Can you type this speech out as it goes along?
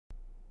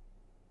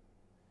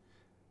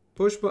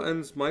Push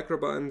buttons, micro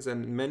buttons,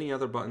 and many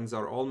other buttons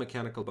are all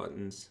mechanical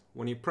buttons.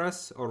 When you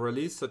press or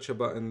release such a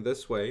button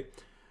this way,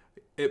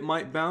 it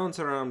might bounce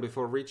around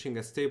before reaching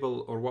a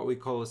stable or what we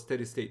call a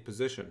steady state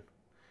position.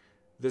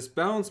 This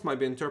bounce might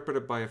be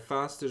interpreted by a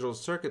fast digital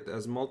circuit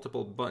as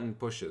multiple button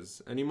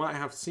pushes, and you might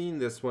have seen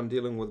this when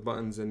dealing with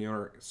buttons in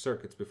your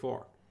circuits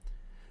before.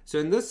 So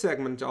in this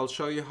segment, I'll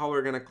show you how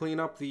we're going to clean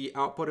up the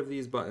output of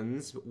these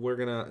buttons. We're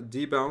going to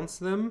debounce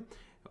them.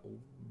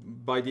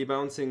 By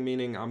debouncing,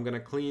 meaning I'm going to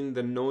clean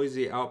the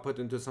noisy output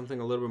into something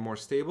a little bit more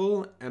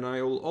stable, and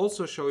I will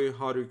also show you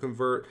how to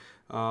convert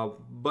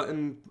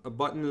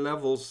button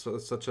levels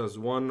such as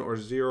 1 or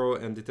 0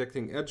 and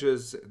detecting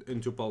edges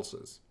into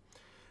pulses.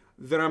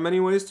 There are many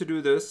ways to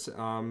do this.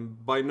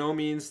 By no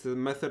means the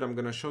method I'm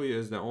going to show you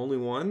is the only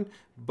one,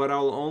 but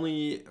I'll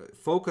only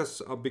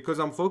focus, because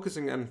I'm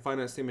focusing on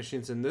finite state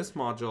machines in this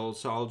module,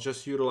 so I'll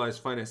just utilize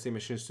finite state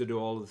machines to do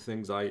all the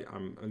things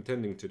I'm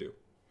intending to do.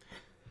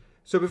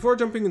 So before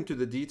jumping into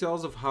the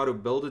details of how to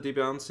build a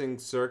debouncing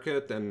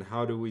circuit and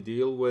how do we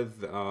deal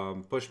with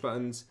push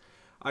buttons,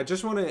 I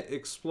just want to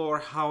explore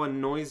how a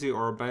noisy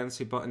or a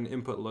bouncy button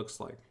input looks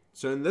like.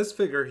 So in this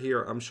figure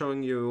here, I'm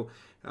showing you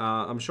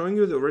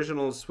the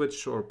original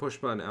switch or push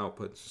button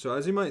output. So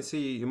as you might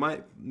see,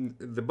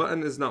 the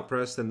button is not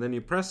pressed, and then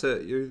you press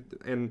it,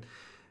 and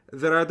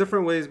there are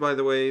different ways, by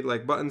the way,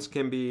 like buttons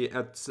can be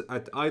at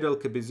idle,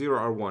 could be 0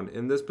 or 1.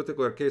 In this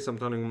particular case, I'm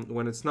telling you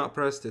when it's not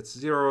pressed, it's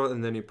 0,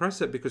 and then you press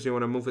it because you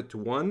want to move it to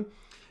 1.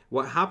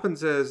 What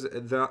happens is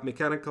that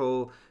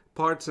mechanical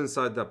parts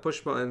inside that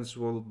push buttons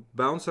will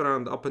bounce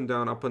around up and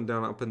down, up and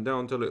down, up and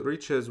down until it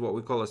reaches what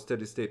we call a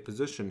steady state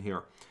position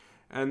here.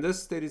 And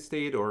this steady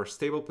state or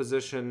stable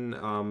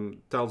position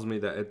tells me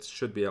that it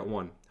should be at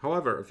 1.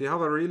 However, if you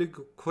have a really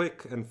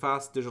quick and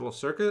fast digital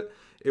circuit,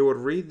 it would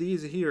read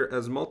these here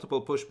as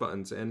multiple push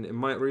buttons, and it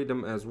might read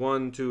them as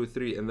 1, 2,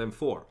 3, and then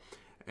 4.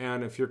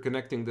 And if you're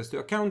connecting this to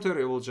a counter,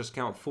 it will just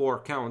count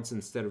 4 counts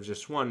instead of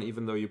just 1,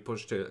 even though you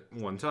pushed it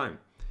 1 time.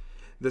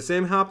 The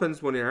same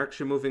happens when you're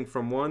actually moving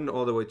from 1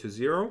 all the way to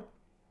 0.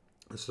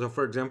 So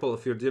for example,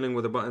 if you're dealing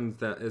with a button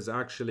that is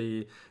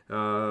actually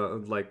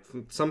like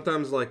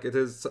sometimes like it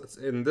is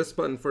in this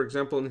button, for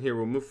example, in here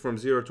we'll move from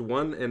 0 to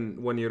 1, and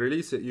when you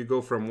release it you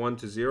go from 1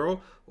 to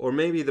 0, or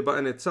maybe the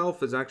button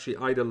itself is actually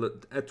idle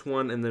at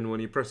 1, and then when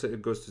you press it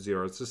it goes to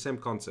 0. It's the same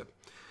concept.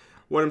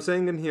 What I'm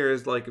saying in here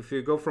is, like, if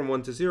you go from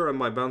 1 to 0, it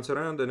might bounce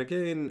around, and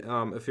again,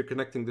 if you're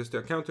connecting this to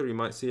a counter, you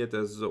might see it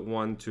as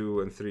 1,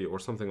 2, and 3 or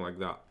something like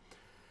that.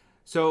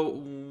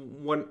 So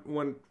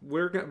when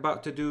we're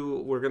about to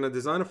do, we're going to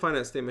design a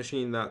finite state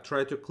machine that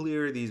try to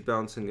clear these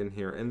bouncing in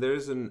here, and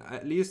there's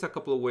at least a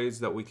couple of ways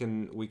that we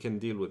can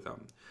deal with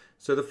them.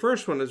 So the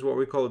first one is what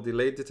we call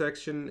delayed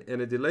detection, and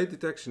a delayed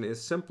detection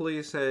is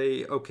simply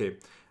say, okay,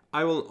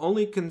 I will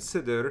only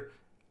consider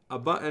a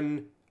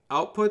button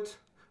output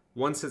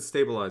once it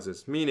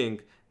stabilizes,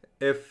 meaning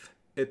if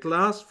it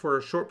lasts for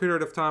a short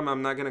period of time,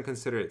 I'm not going to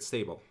consider it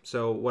stable.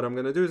 So what I'm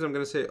going to do is I'm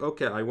going to say,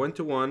 okay, I went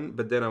to 1,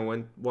 but then I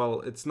went, well,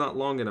 it's not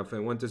long enough. I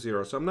went to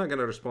 0, so I'm not going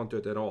to respond to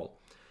it at all.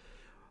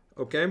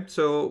 Okay,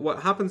 so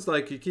what happens,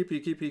 like you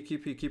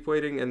keep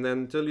waiting, and then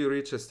until you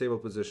reach a stable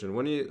position.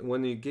 When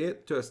you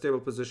get to a stable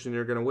position,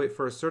 you're going to wait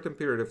for a certain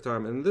period of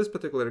time. In this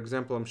particular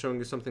example, I'm showing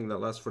you something that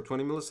lasts for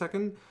 20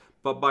 milliseconds,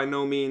 but by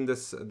no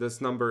means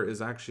this number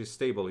is actually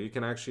stable. You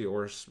can actually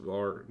or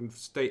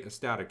stay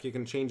static. You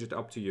can change it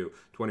up to you.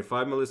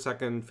 25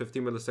 milliseconds, 50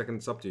 milliseconds,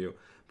 it's up to you.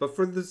 But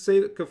for the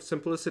sake of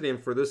simplicity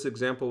and for this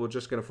example, we're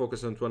just going to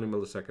focus on 20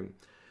 milliseconds.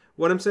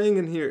 What I'm saying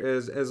in here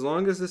is, as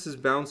long as this is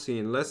bouncy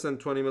in less than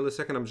 20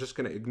 milliseconds, I'm just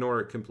going to ignore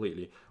it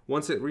completely.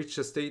 Once it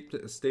reaches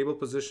a stable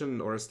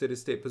position or a steady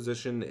state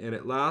position, and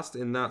it lasts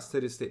in that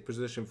steady state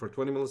position for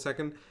 20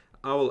 milliseconds,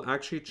 I will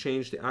actually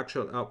change the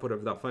actual output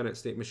of that finite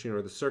state machine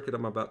or the circuit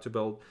I'm about to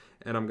build,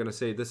 and I'm going to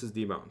say this is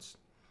debounce.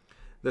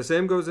 The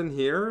same goes in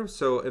here.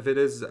 So if it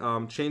is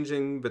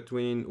changing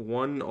between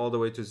 1 all the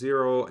way to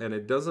 0 and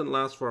it doesn't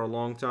last for a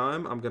long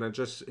time, I'm going to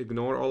just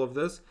ignore all of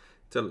this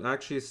to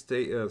actually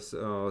stay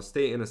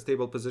in a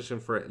stable position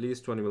for at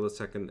least 20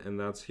 milliseconds, and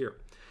that's here.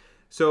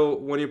 So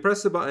when you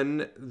press the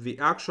button, the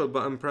actual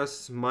button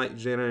press might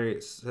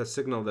generate a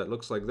signal that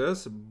looks like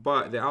this,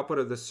 but the output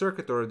of the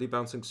circuit or a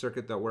debouncing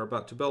circuit that we're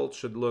about to build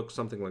should look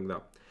something like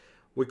that.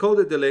 We called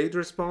it delayed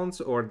response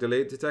or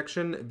delayed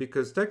detection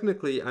because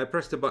technically I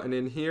pressed the button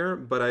in here,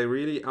 but I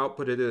really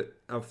outputted it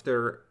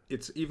after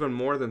it's even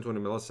more than 20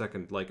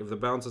 milliseconds. Like if the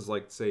bounce is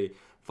like, say,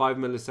 5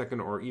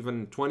 millisecond or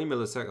even 20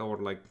 millisecond or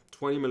like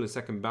 20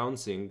 millisecond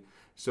bouncing.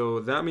 So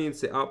that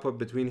means the output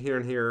between here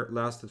and here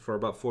lasted for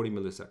about 40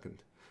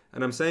 milliseconds.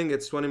 And I'm saying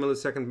it's 20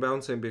 millisecond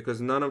bouncing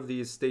because none of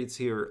these states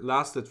here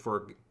lasted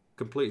for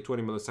complete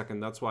 20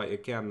 milliseconds. That's why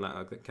it can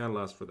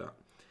last for that.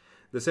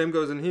 The same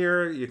goes in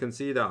here. You can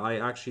see that I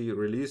actually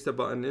released the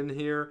button in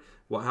here.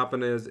 What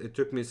happened is it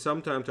took me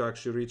some time to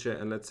actually reach it,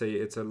 and let's say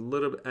it's a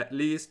little bit, at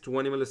least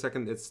 20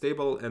 milliseconds, it's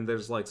stable, and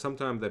there's like some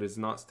time that is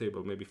not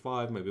stable, maybe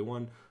 5, maybe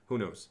 1, who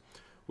knows?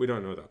 We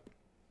don't know that.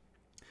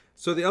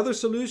 So the other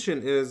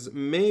solution is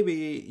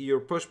maybe your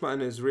push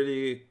button is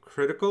really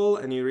critical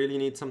and you really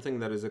need something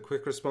that is a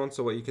quick response.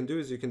 So what you can do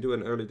is you can do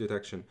an early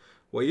detection.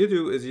 What you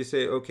do is you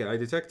say, okay, I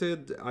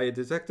detected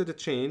a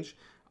change.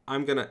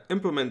 I'm gonna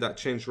implement that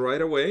change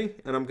right away,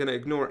 and I'm gonna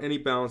ignore any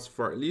bounce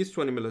for at least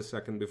 20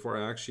 milliseconds before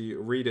I actually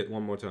read it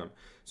one more time.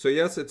 So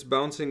yes, it's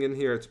bouncing in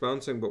here, it's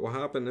bouncing, but what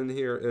happened in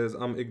here is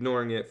I'm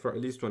ignoring it for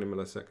at least 20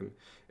 milliseconds.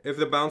 If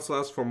the bounce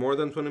lasts for more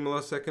than 20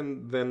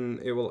 milliseconds, then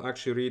it will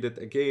actually read it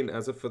again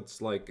as if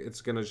it's like, it's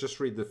gonna just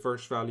read the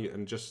first value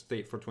and just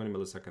stay for 20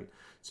 milliseconds.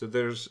 So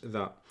there's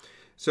that.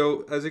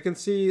 So as you can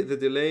see, the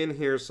delay in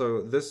here,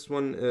 so this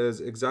one is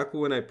exactly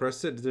when I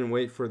pressed it, didn't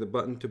wait for the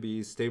button to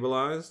be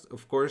stabilized.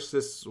 Of course,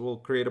 this will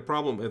create a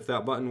problem if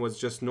that button was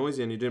just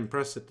noisy and you didn't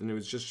press it and it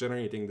was just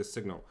generating the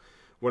signal.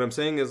 What I'm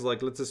saying is,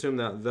 like, let's assume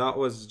that that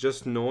was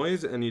just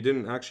noise and you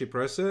didn't actually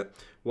press it.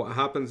 What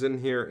happens in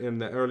here in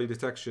the early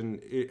detection,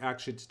 it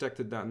actually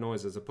detected that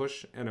noise as a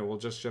push and it will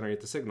just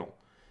generate the signal.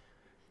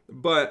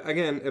 But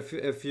again,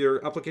 if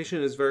your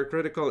application is very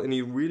critical and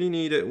you really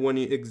need it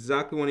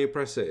exactly when you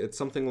press it, it's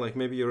something like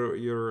maybe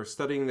you're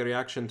studying the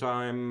reaction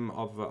time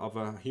of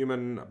a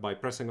human by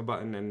pressing a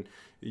button, and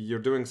you're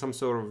doing some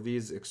sort of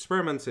these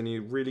experiments and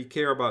you really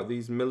care about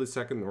these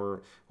millisecond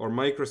or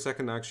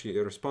microsecond actually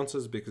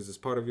responses because it's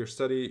part of your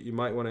study, you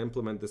might want to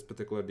implement this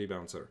particular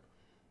debouncer.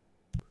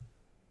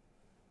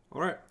 All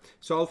right,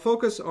 so I'll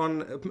focus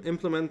on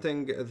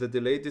implementing the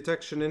delay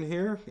detection in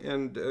here,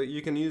 and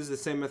you can use the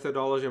same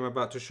methodology I'm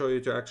about to show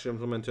you to actually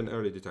implement an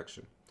early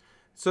detection.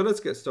 So let's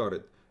get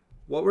started.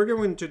 What we're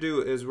going to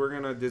do is we're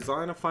going to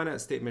design a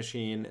finite state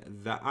machine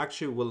that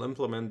actually will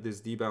implement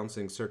this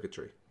debouncing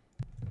circuitry.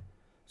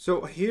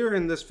 So here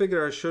in this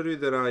figure, I showed you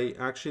that I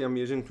actually am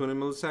using 20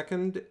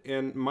 millisecond.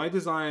 In my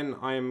design,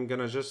 I'm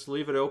gonna just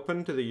leave it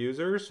open to the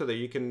user so that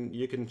you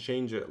can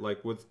change it.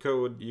 Like with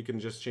code, you can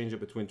just change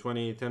it between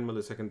 20, 10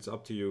 milliseconds,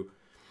 up to you.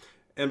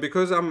 And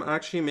because I'm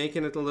actually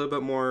making it a little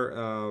bit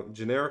more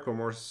generic or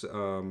more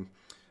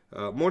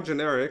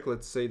generic,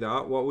 let's say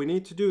that, what we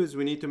need to do is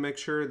we need to make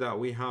sure that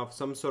we have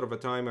some sort of a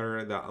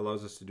timer that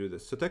allows us to do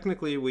this. So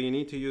technically, we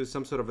need to use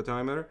some sort of a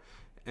timer.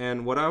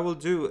 And what I will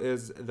do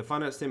is the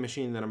finite state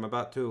machine that I'm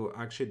about to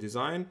actually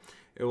design,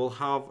 it will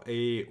have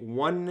a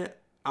one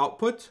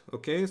output.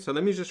 Okay, so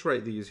let me just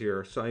write these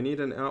here. So I need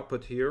an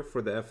output here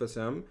for the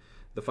FSM,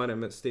 the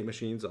finite state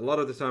machines. A lot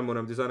of the time when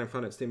I'm designing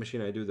finite state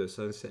machine, I do this.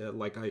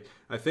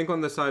 I think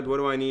on the side, what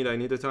do I need? I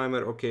need a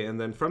timer. Okay, and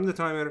then from the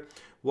timer,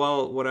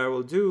 well, what I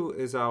will do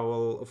is I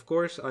will, of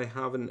course, I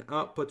have an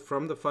output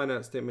from the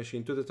finite state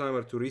machine to the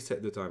timer to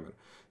reset the timer.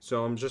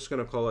 So I'm just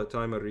gonna call it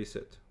timer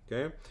reset.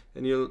 Okay,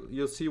 and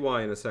you'll see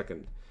why in a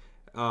second.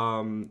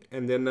 And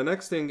then the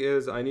next thing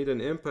is I need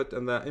an input,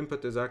 and that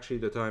input is actually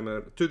the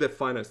timer to the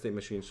finite state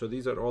machine. So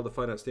these are all the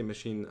finite state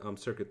machine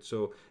circuits.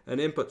 So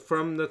an input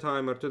from the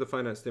timer to the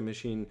finite state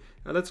machine,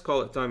 and let's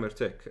call it timer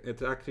tick.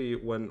 It's actually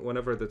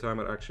whenever the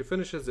timer actually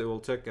finishes, it will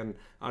tick, and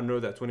I know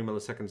that 20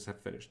 milliseconds have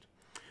finished.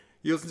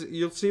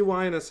 You'll see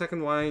why in a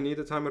second why I need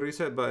a timer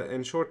reset, but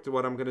in short,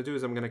 what I'm gonna do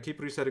is I'm gonna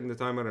keep resetting the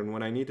timer, and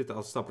when I need it,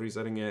 I'll stop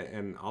resetting it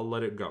and I'll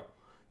let it go.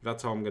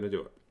 That's how I'm gonna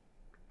do it.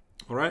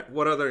 All right,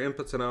 what other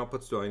inputs and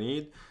outputs do I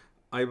need?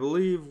 I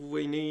believe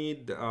we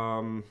need,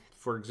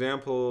 for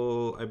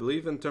example, I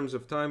believe in terms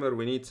of timer,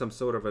 we need some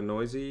sort of a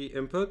noisy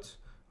input.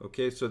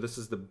 Okay, so this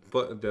is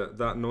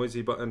that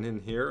noisy button in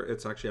here.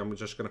 It's actually, I'm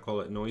just gonna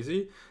call it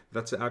noisy.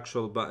 That's the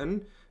actual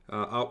button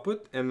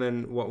output. And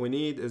then what we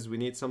need is we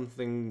need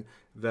something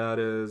that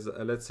is,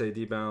 let's say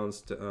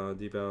debounced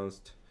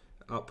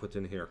output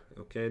in here.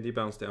 Okay,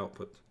 debounced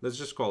output. Let's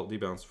just call it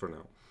debounced for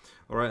now.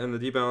 All right, and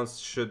the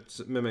debounce should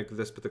mimic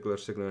this particular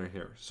signal in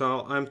here.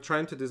 So I'm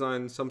trying to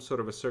design some sort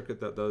of a circuit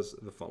that does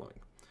the following.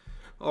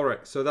 All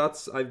right, so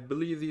I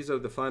believe these are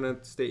the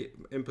finite state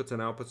inputs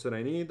and outputs that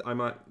I need. I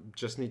might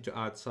just need to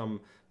add some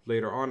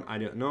later on. I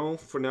don't know.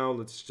 For now,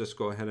 let's just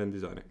go ahead and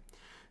design it.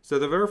 So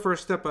the very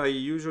first step I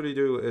usually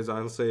do is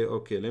I'll say,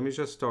 okay, let me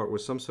just start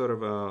with some sort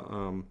of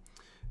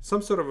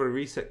a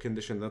reset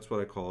condition. That's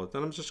what I call it.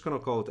 And I'm just going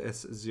to call it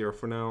S0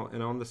 for now.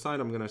 And on the side,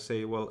 I'm going to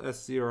say, well,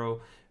 S0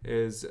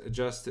 is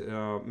just,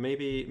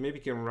 maybe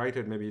you can write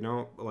it, maybe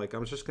no. Like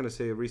I'm just going to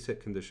say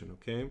reset condition,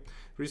 okay?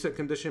 Reset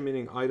condition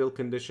meaning idle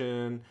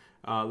condition.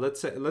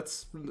 Let's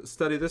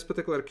study this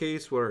particular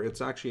case where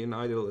it's actually in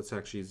idle, it's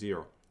actually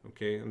 0,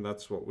 okay? And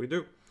that's what we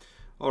do.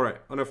 All right,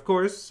 and of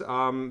course,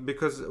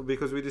 because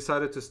we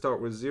decided to start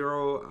with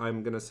 0,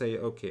 I'm gonna say,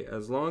 okay,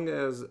 as long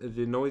as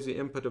the noisy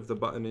input of the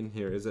button in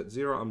here is at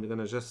 0, I'm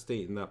gonna just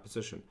stay in that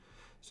position.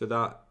 So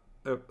that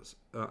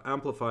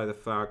amplify the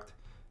fact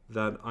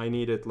that I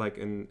need it like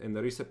in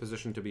the reset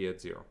position to be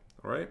at 0,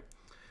 all right?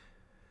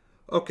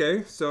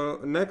 Okay, so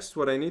next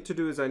what I need to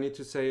do is I need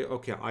to say,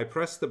 okay, I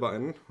press the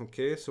button,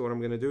 okay? So what I'm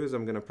gonna do is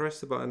I'm gonna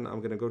press the button,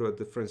 I'm gonna go to a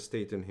different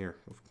state in here.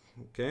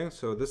 Okay,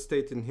 so this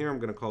state in here, I'm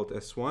going to call it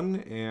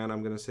S1, and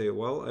I'm going to say,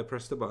 well, I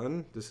press the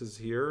button. This is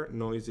here.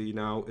 Noisy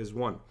now is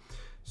 1.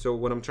 So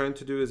what I'm trying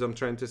to do is I'm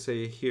trying to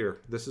say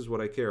here, this is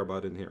what I care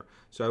about in here.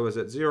 So I was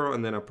at 0,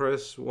 and then I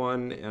press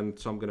 1, and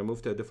so I'm going to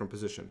move to a different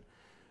position.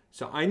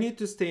 So I need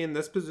to stay in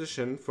this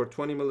position for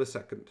 20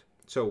 milliseconds.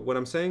 So what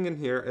I'm saying in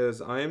here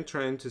is I am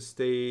trying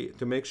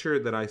to make sure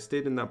that I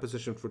stayed in that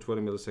position for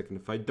 20 milliseconds.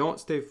 If I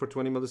don't stay for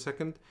 20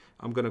 milliseconds,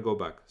 I'm going to go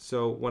back.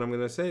 So what I'm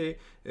going to say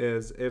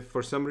is if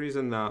for some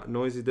reason that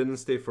noisy didn't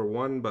stay for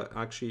 1, but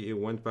actually it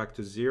went back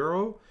to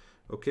 0,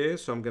 okay,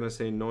 so I'm going to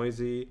say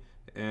noisy,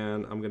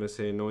 and I'm going to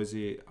say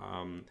noisy,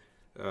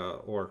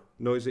 or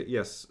noisy,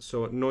 yes,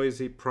 so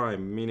noisy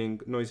prime, meaning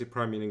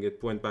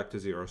it went back to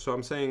 0. So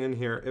I'm saying in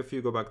here, if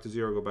you go back to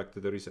 0, go back to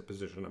the reset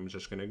position. I'm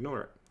just going to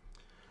ignore it.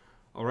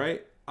 All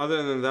right.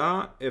 Other than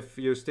that, if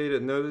you stayed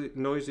at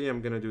noisy, I'm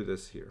going to do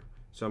this here.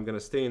 So I'm going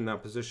to stay in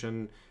that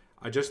position.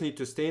 I just need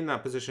to stay in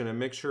that position and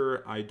make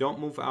sure I don't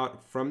move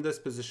out from this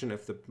position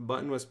if the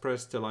button was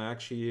pressed till I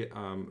actually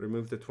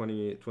remove the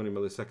 20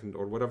 millisecond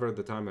or whatever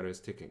the timer is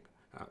ticking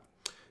at.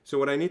 So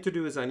what I need to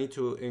do is I need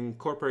to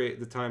incorporate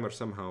the timer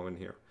somehow in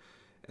here.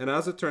 And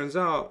as it turns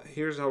out,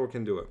 here's how we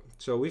can do it.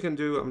 So we can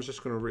do, I'm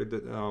just going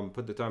to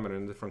put the timer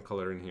in a different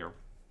color in here.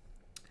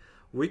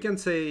 We can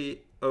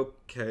say,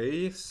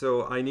 okay,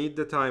 so I need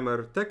the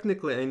timer.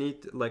 Technically, I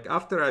need, like,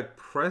 after I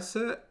press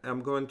it,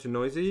 I'm going to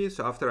noisy.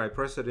 So after I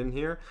press it in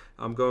here,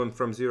 I'm going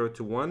from 0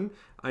 to 1.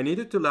 I need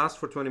it to last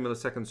for 20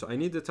 milliseconds. So I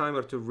need the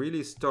timer to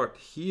really start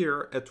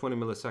here at 20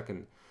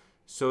 milliseconds.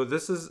 So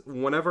this is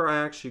whenever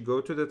I actually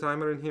go to the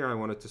timer in here, I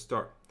want it to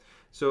start.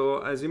 So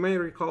as you may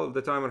recall,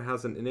 the timer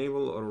has an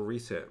enable or a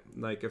reset.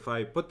 Like if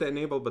I put the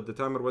enable but the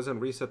timer wasn't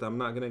reset, I'm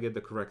not going to get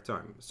the correct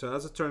time. So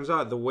as it turns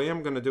out, the way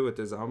I'm going to do it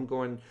is I'm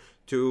going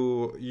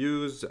to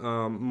use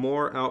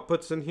more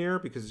outputs in here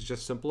because it's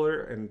just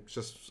simpler and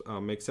just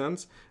makes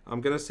sense.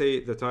 I'm going to say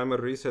the timer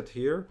reset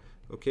here.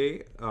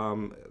 Okay,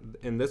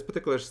 in this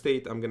particular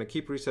state, I'm going to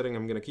keep resetting,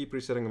 I'm going to keep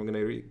resetting, I'm going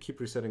to keep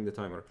resetting the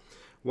timer.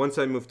 Once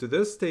I move to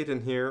this state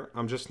in here,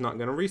 I'm just not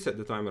going to reset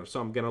the timer, so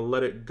I'm going to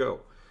let it go.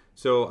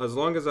 So as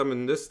long as I'm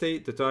in this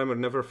state, the timer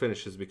never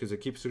finishes because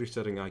it keeps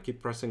resetting. I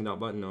keep pressing that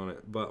button on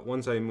it. But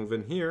once I move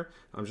in here,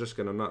 I'm just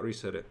going to not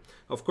reset it.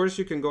 Of course,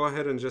 you can go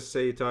ahead and just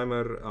say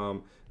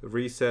timer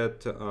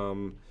reset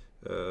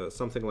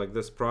something like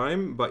this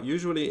prime. But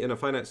usually in a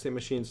finite state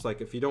machine, it's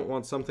like if you don't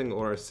want something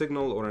or a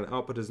signal or an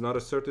output is not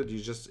asserted, you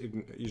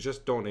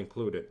just don't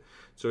include it.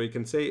 So you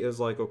can say is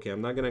like, okay,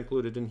 I'm not going to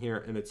include it in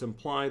here. And it's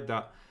implied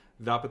that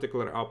that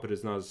particular output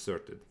is not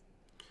asserted.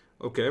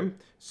 Okay,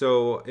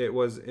 so it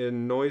was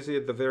in noisy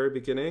at the very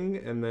beginning,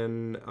 and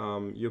then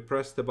you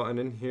press the button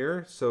in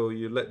here, so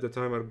you let the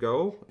timer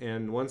go,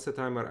 and once the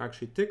timer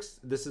actually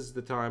ticks, this is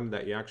the time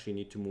that you actually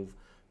need to move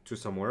to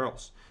somewhere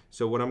else.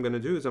 So what I'm going to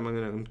do is I'm going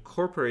to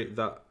incorporate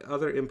that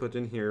other input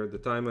in here, the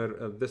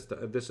timer,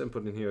 this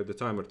input in here, the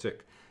timer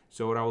tick.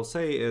 So what I will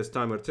say is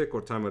timer tick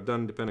or timer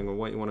done, depending on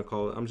what you want to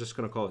call it. I'm just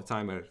going to call it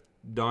timer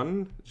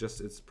done, just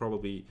it's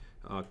probably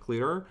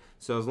clearer.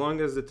 So as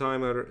long as the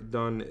timer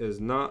done is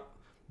not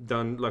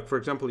done, like for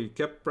example you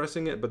kept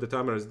pressing it but the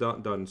timer is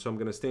not done, so I'm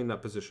going to stay in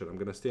that position, I'm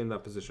going to stay in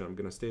that position, I'm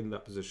going to stay in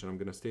that position, I'm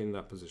going to stay in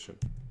that position.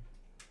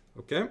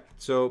 Okay,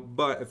 so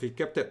but if you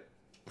kept it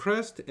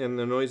pressed and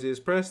the noisy is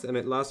pressed and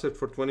it lasted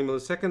for 20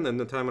 milliseconds and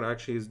the timer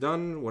actually is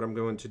done, what I'm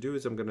going to do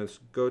is I'm going to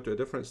go to a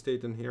different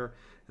state in here,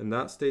 and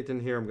that state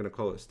in here I'm going to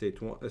call it state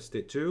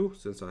 2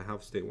 since I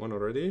have state 1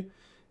 already.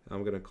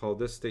 I'm going to call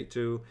this state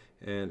 2,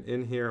 and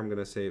in here I'm going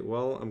to say,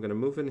 well, I'm going to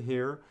move in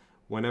here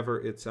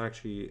whenever it's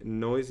actually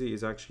noisy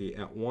is actually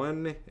at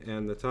 1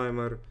 and the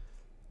timer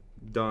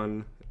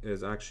done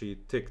is actually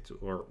ticked,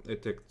 or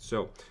it ticked.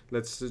 So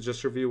let's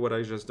just review what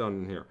I just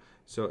done in here.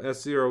 So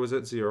S0 is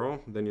at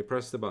 0, then you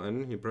press the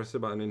button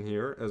in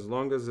here. As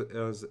long as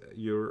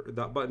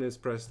that button is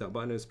pressed, that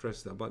button is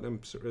pressed, that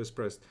button is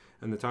pressed,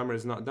 and the timer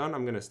is not done,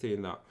 I'm going to stay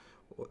in that.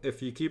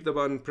 If you keep the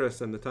button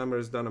pressed and the timer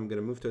is done, I'm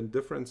going to move to a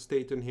different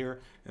state in here,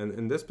 and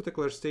in this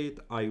particular state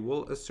I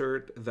will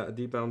assert that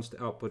debounced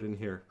output in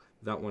here,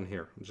 that one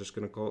here. I'm just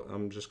going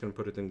to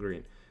put it in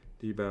green,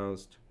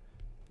 debounced,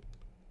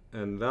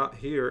 and that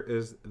here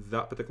is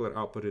that particular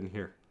output in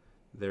here.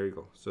 There you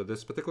go. So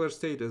this particular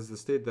state is the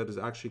state that is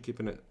actually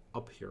keeping it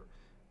up here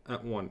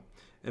at 1.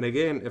 And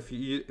again,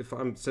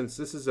 since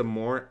this is a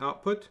more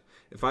output,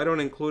 if I don't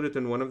include it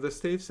in one of the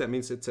states, that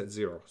means it's at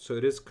 0. So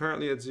it is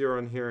currently at 0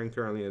 in here and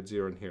currently at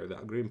 0 in here.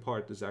 That green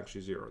part is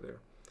actually 0 there.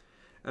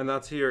 And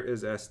that's here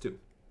is S2.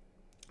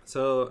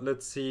 So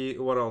let's see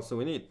what else do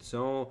we need.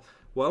 So,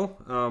 well,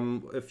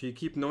 if you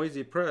keep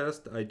noisy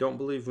pressed, I don't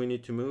believe we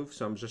need to move.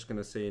 So I'm just going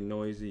to say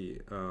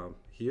noisy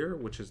here,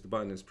 which is the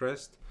button is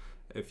pressed.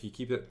 If you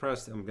keep it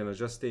pressed, I'm going to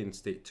just stay in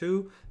state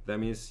 2. That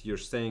means you're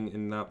staying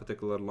in that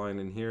particular line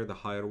in here, the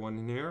higher one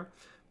in here.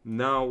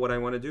 Now what I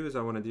want to do is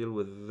I want to deal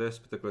with this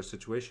particular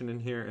situation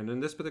in here. And in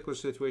this particular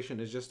situation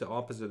is just the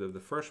opposite of the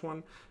first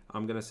one.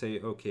 I'm going to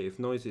say, okay, if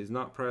noisy is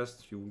not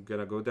pressed, you're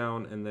going to go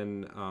down, and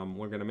then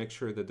we're going to make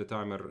sure that the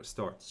timer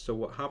starts. So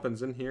what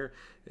happens in here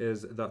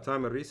is that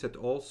timer reset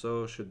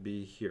also should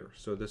be here.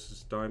 So this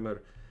is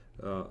timer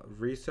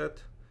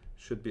reset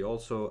should be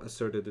also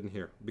asserted in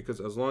here,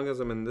 because as long as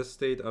I'm in this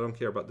state, I don't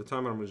care about the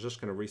timer, I'm just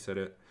going to reset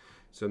it.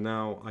 So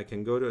now I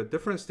can go to a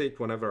different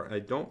state whenever I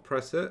don't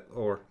press it,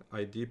 or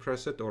I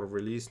depress it or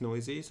release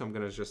noisy. So I'm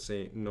going to just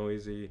say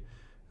noisy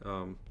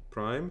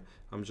prime.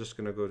 I'm just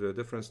going to go to a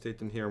different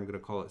state in here. I'm going to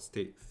call it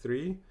state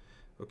 3.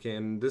 Okay,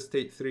 and this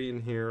state 3 in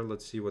here,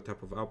 let's see what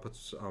type of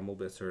outputs will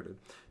be asserted.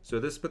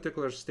 So this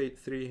particular state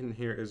 3 in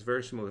here is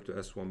very similar to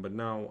S1, but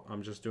now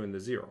I'm just doing the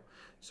 0.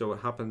 So what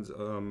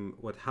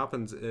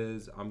happens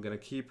is I'm going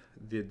to keep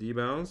the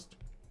debounced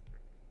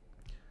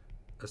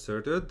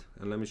asserted,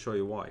 and let me show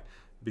you why.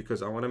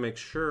 Because I want to make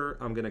sure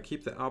I'm going to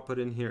keep the output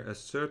in here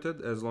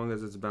asserted as long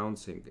as it's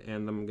bouncing,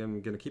 and I'm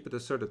going to keep it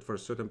asserted for a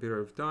certain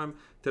period of time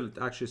till it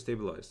actually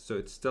stabilizes. So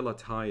it's still a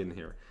high in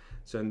here.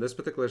 So in this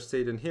particular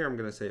state in here, I'm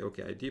going to say,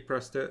 okay, I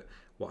depressed it.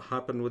 What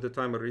happened with the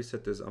timer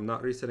reset is I'm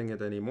not resetting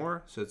it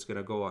anymore, so it's going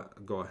to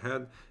go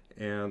ahead.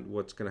 And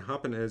what's going to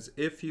happen is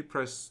if you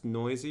press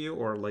noisy,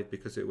 or like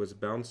because it was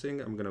bouncing,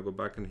 I'm going to go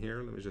back in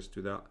here. Let me just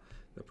do that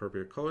the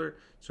appropriate color.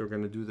 So we're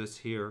going to do this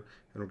here,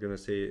 and we're going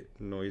to say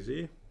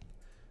noisy.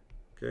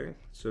 Okay,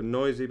 so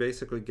noisy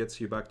basically gets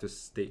you back to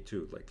state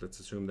 2. Like, let's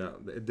assume that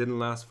it didn't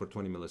last for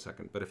 20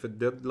 milliseconds, but if it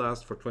did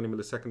last for 20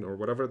 milliseconds or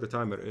whatever the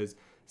timer is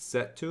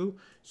set to,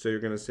 so you're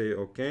going to say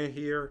okay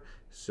here.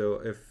 So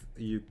if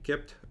you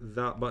kept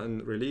that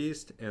button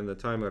released and the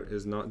timer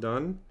is not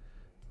done,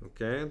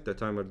 okay, the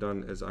timer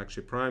done is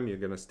actually prime, you're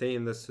going to stay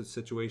in this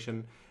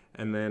situation,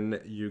 and then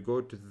you go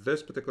to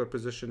this particular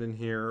position in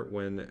here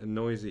when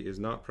noisy is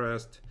not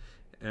pressed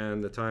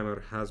and the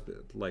timer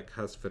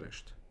has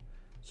finished.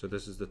 So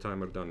this is the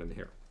timer done in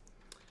here.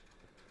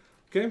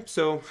 Okay,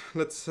 so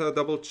let's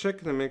double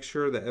check and make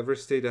sure that every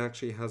state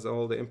actually has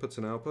all the inputs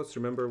and outputs.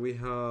 Remember, we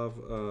have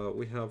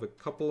a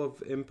couple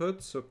of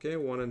inputs, okay,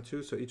 1 and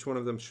 2. So each one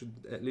of them should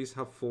at least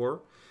have 4.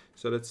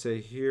 So let's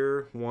say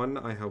here 1,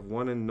 I have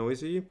 1 in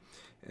noisy,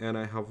 and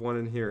I have 1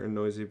 in here in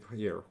noisy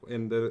here.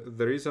 And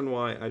the reason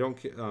why I don't,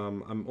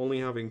 I'm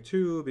only having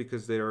 2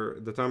 because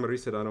the timer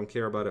reset. I don't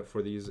care about it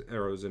for these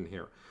arrows in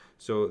here.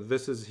 So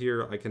this is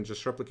here, I can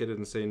just replicate it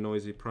and say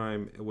noisy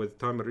prime with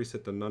timer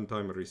reset and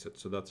non-timer reset.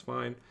 So that's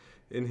fine.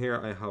 In here,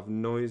 I have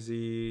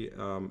noisy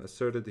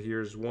asserted.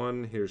 Here's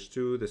 1, here's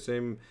 2, the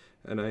same,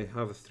 and I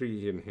have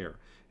 3 in here.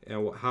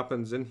 And what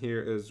happens in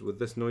here is with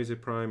this noisy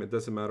prime, it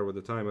doesn't matter what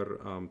the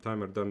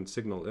timer done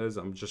signal is.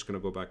 I'm just going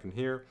to go back in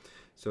here.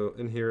 So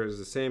in here is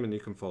the same, and you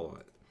can follow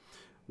it.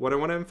 What I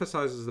want to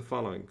emphasize is the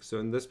following. So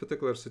in this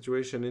particular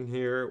situation in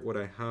here, what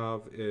I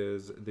have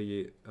is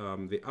the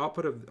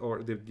output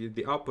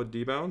the output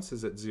debounce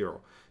is at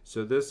 0.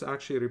 So this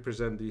actually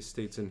represents these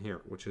states in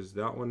here, which is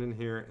that one in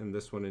here and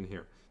this one in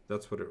here.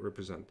 That's what it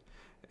represents.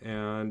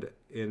 And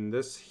in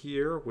this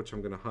here, which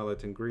I'm going to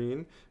highlight in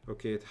green,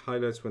 okay, it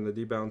highlights when the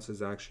debounce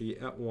is actually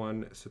at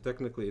 1. So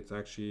technically, it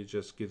actually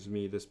just gives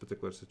me this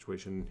particular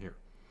situation in here.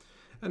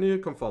 And you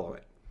can follow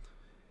it.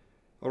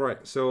 All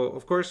right, so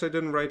of course I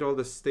didn't write all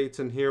the states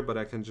in here, but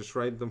I can just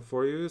write them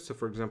for you. So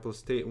for example,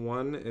 state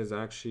 1 is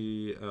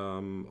actually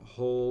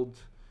hold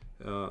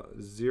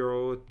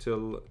 0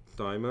 till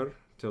timer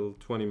till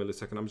 20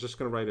 milliseconds. I'm just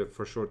going to write it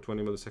for short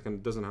 20 milliseconds.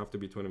 It doesn't have to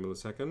be 20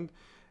 milliseconds.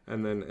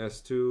 And then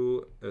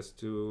S2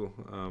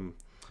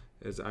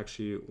 is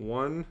actually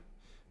 1,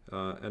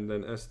 and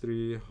then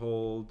S3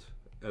 hold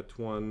at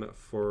 1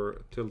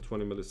 for till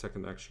 20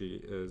 milliseconds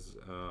actually is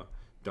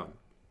done.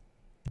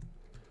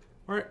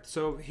 All right,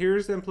 so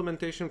here's the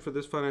implementation for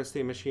this finite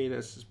state machine.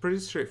 It's pretty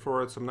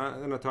straightforward, so I'm not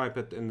going to type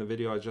it in the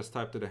video. I just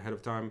typed it ahead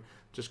of time.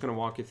 Just going to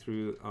walk you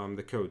through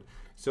the code.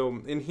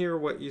 So in here,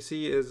 what you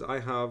see is I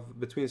have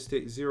between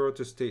state 0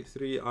 to state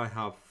 3, I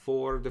have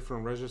 4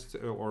 different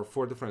registers or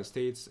 4 different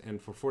states,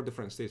 and for 4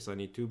 different states, I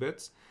need 2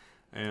 bits.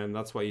 And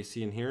that's what you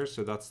see in here.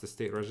 So that's the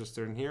state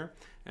register in here.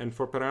 And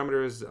for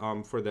parameters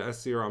for the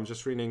S0, I'm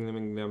just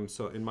renaming them.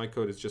 So in my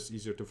code, it's just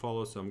easier to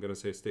follow. So I'm going to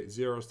say state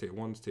 0, state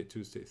 1, state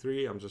 2, state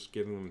 3. I'm just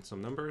giving them some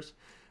numbers.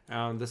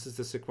 And this is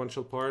the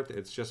sequential part.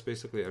 It's just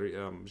basically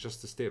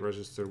just the state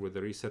register with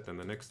the reset and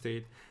the next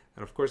state.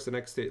 And of course, the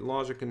next state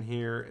logic in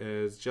here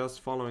is just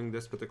following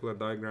this particular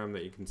diagram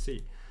that you can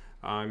see.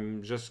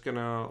 I'm just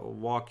gonna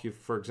walk you,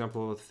 for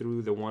example,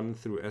 through the 1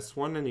 through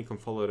S1, and you can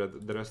follow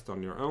the rest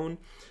on your own.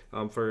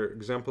 For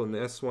example, in the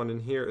S1 in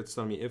here, it's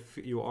telling me if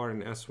you are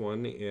in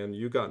S1 and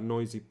you got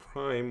noisy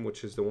prime,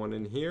 which is the one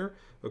in here,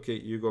 okay,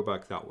 you go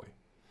back that way.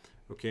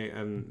 Okay,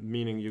 and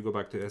meaning you go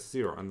back to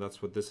S0, and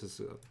that's what this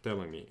is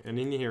telling me. And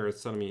in here,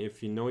 it's telling me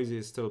if your noisy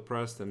is still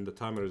pressed and the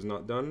timer is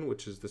not done,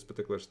 which is this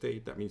particular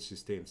state, that means you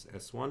stay in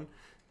S1.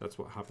 That's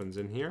what happens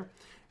in here.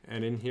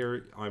 And in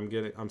here,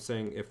 I'm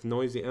saying if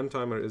noisy and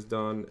timer is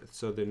done,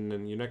 so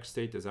then your next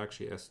state is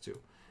actually S2.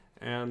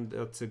 And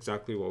that's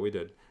exactly what we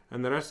did.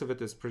 And the rest of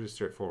it is pretty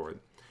straightforward.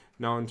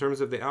 Now, in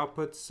terms of the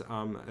outputs,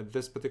 at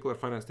this particular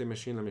finite state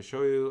machine, let me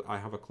show you. I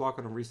have a clock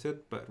and a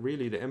reset, but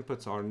really the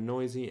inputs are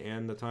noisy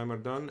and the timer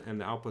done, and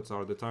the outputs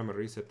are the timer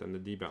reset and the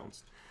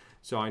debounce.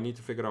 So I need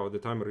to figure out the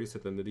timer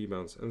reset and the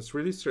debounce. And it's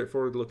really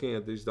straightforward looking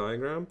at this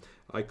diagram.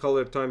 I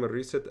color timer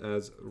reset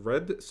as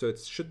red, so it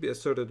should be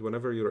asserted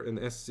whenever you're in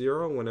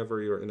S0,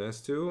 whenever you're in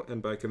S2,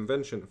 and by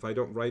convention, if I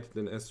don't write it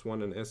in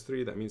S1 and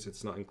S3, that means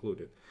it's not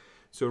included.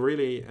 So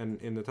really,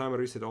 and in the timer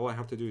reset, all I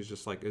have to do is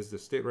just like, is the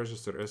state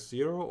register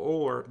S0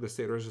 or the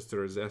state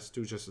register is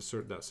S2, just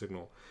assert that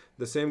signal.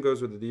 The same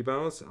goes with the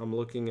debounce. I'm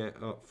looking at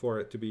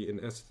for it to be in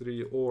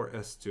S3 or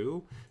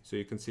S2. So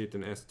you can see it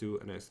in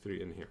S2 and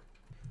S3 in here.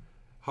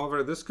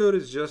 However, this code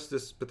is just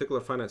this particular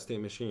finite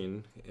state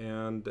machine,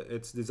 and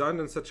it's designed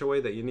in such a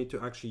way that you need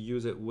to actually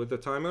use it with the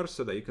timer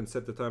so that you can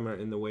set the timer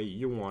in the way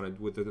you want it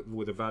with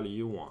the value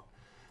you want.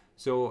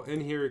 So in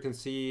here you can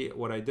see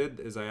what I did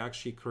is I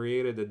actually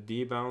created a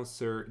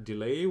debouncer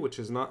delay, which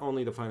is not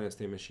only the finite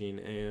state machine,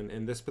 and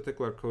in this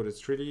particular code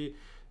it's really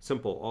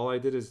simple. All I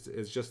did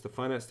is just the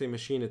finite state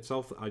machine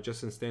itself. I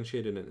just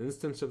instantiated an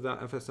instance of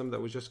that FSM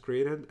that was just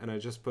created, and I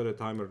just put a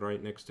timer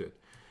right next to it.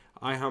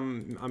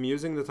 I'm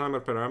using the timer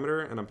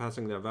parameter, and I'm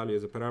passing that value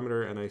as a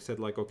parameter, and I said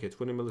like, okay,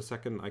 20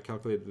 millisecond, I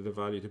calculated the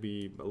value to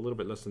be a little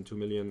bit less than 2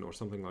 million or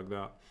something like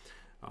that.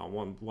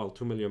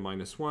 2 million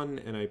minus 1,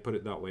 and I put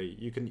it that way.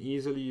 You can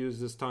easily use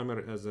this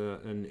timer as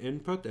an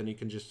input, and you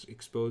can just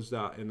expose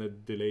that in a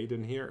delayed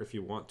in here if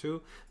you want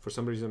to. For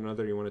some reason or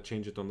another, you want to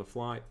change it on the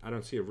fly. I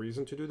don't see a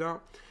reason to do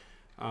that.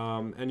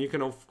 And you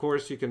can, of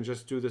course, you can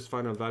just do this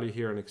final value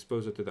here and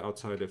expose it to the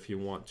outside if you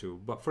want to.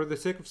 But for the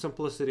sake of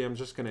simplicity, I'm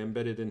just going to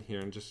embed it in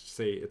here and just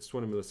say it's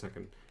 20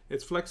 millisecond.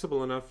 It's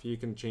flexible enough, you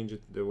can change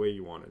it the way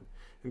you want it.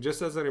 And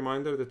just as a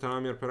reminder, the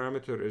timer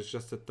parameter is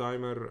just a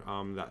timer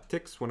that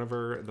ticks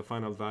whenever the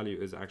final value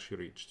is actually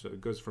reached. So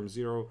it goes from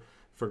 0,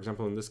 for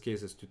example, in this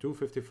case, it's to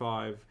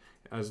 255.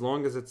 As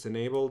long as it's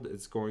enabled,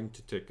 it's going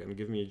to tick and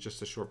give me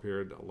just a short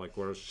period, like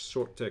where a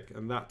short tick.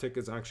 And that tick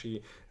is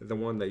actually the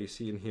one that you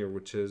see in here,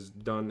 which is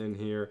done in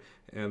here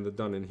and the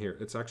done in here.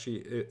 It's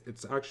actually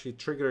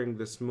triggering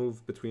this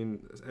move between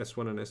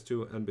S1 and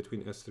S2 and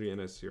between S3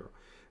 and S0.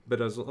 But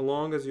as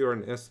long as you're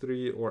in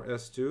S3 or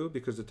S2,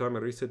 because the timer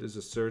reset is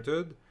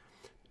asserted,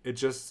 it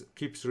just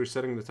keeps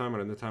resetting the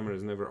timer, and the timer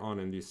is never on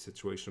in these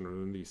situations or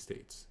in these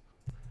states.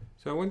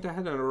 So I went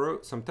ahead and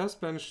wrote some test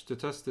bench to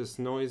test this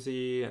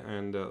noisy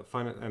and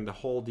the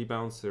whole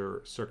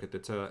debouncer circuit.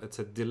 It's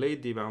a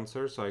delayed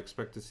debouncer, so I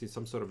expect to see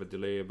some sort of a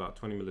delay about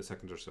 20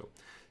 milliseconds or so.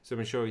 So let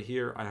me show you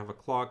here. I have a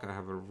clock, I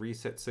have a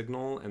reset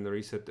signal, and the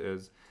reset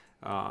is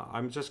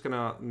I'm just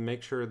gonna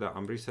make sure that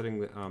I'm resetting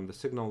the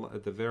signal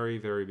at the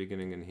very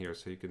beginning in here.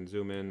 So you can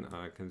zoom in,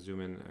 I can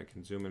zoom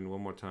in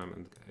one more time,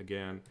 and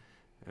again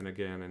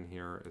in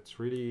here. It's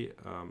really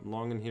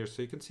long in here.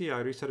 So you can see I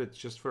reset it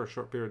just for a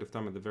short period of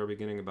time at the very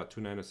beginning, about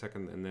 2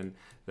 nanoseconds, and then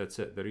that's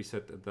it. The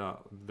reset at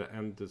the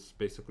end is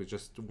basically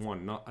just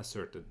 1, not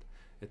asserted.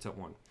 It's at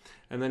 1.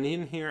 And then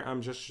in here, I'm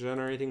just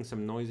generating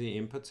some noisy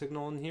input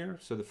signal in here.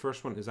 So the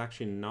first one is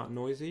actually not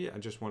noisy. I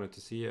just wanted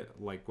to see it,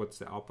 like what's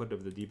the output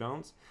of the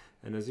debounce.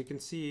 And as you can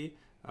see,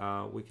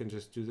 we can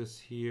just do this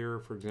here.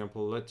 For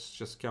example, let's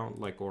just count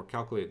or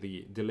calculate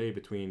the delay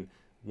between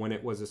when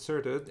it was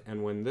asserted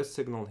and when this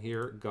signal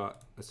here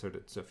got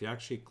asserted. So if you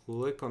actually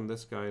click on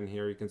this guy in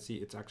here, you can see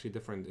it's actually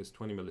different. It's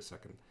 20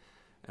 milliseconds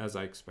as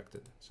I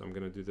expected. So I'm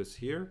going to do this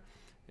here,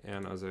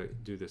 and as I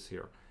do this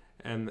here.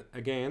 And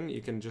again, you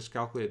can just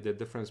calculate the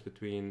difference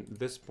between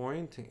this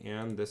point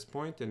and this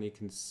point, and you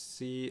can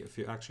see if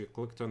you actually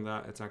clicked on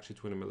that, it's actually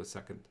 20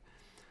 milliseconds.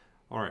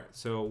 All right,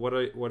 so what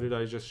did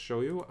I just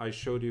show you? I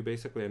showed you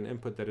basically an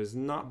input that is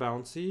not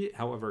bouncy.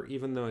 However,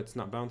 even though it's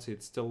not bouncy,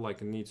 it's still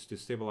like it needs to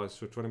stabilize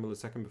for 20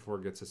 milliseconds before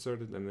it gets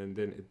asserted, and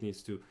then it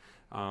needs to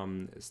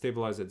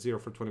stabilize at 0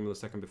 for 20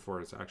 milliseconds before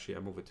it's actually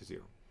I move it to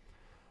 0.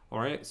 All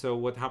right, so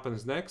what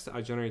happens next?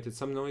 I generated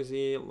some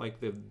noisy, like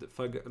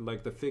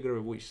the figure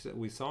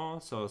we saw.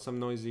 So some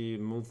noisy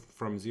move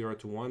from 0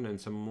 to 1, and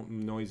some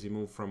noisy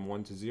move from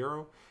 1 to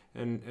 0.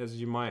 And as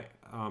you might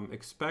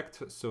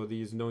expect, so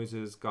these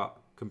noises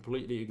got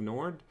completely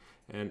ignored.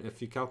 And if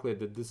you calculate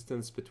the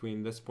distance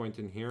between this point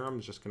in here, I'm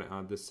just going to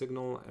add this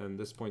signal and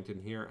this point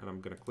in here, and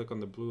I'm going to click on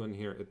the blue in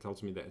here. It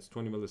tells me that it's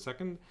 20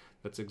 milliseconds.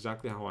 That's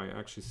exactly how I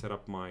actually set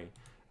up my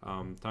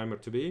timer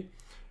to be.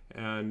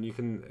 And you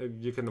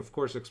can of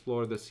course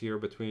explore this here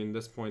between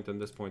this point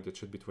and this point. It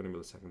should be 20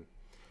 milliseconds.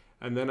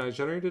 And then I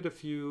generated a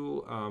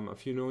few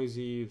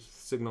noisy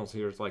signals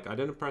here. It's like I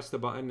didn't press the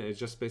button, it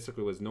just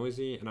basically was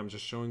noisy, and I'm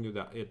just showing you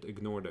that it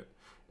ignored it.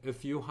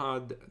 If you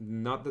had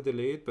not the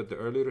delayed but the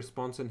early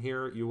response in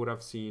here, you would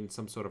have seen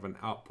some sort of an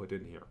output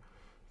in here.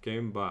 Okay,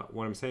 but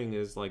what I'm saying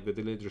is like the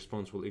delayed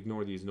response will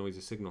ignore these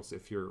noisy signals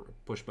if your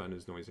push button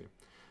is noisy.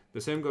 The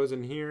same goes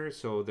in here,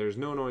 so there's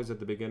no noise at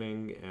the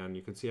beginning, and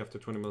you can see after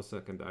 20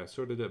 milliseconds I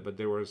asserted it, but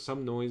there was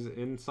some noise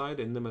inside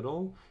in the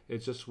middle. It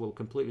just will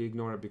completely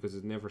ignore it because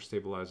it never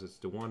stabilizes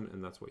to 1,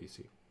 and that's what you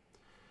see.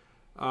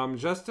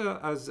 Just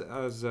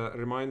as a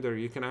reminder,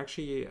 you can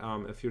actually,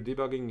 if you're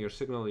debugging your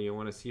signal and you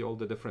want to see all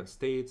the different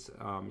states,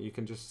 you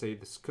can just say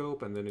the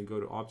scope and then you go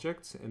to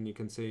objects, and you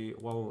can say,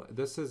 well,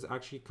 this is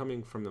actually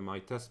coming from my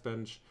test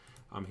bench.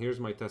 Here's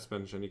my test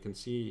bench, and you can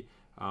see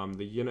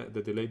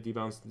the delayed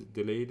debounce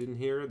delayed in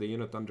here. The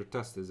unit under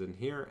test is in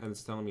here, and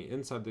it's telling me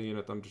inside the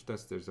unit under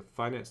test there's a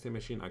finite state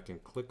machine. I can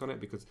click on it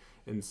because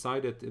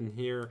inside it in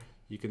here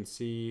you can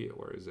see,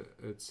 where is it?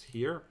 It's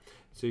here.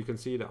 So you can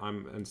see that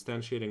I'm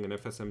instantiating an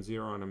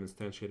FSM0 and I'm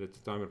instantiating the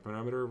diamond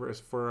parameter. Whereas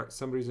for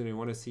some reason you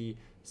want to see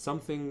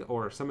something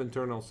or some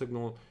internal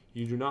signal,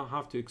 you do not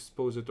have to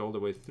expose it all the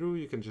way through.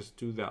 You can just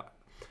do that.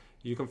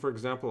 You can, for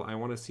example, I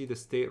want to see the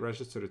state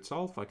register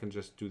itself. I can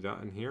just do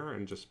that in here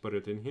and just put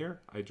it in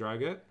here. I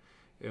drag it.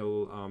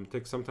 It'll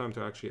take some time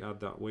to actually add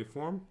that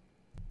waveform.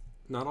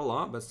 Not a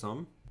lot, but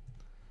some.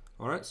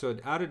 All right, so it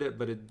added it,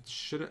 but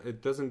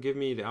it doesn't give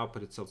me the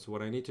output itself. So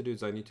what I need to do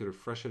is I need to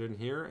refresh it in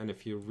here. And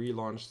if you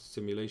relaunch the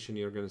simulation,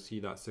 you're going to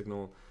see that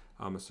signal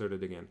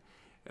asserted again.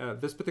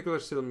 This particular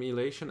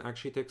simulation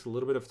actually takes a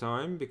little bit of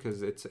time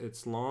because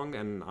it's long,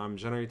 and I'm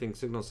generating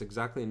signals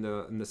exactly in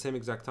the same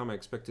exact time I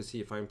expect to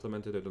see if I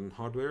implemented it on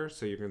hardware.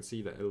 So you can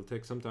see that it'll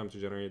take some time to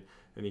generate,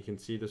 and you can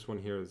see this one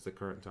here is the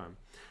current time.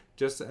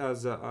 Just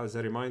as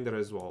a reminder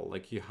as well,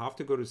 like you have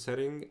to go to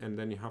setting, and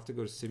then you have to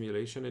go to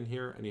simulation in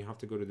here, and you have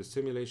to go to the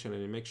simulation,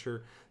 and you make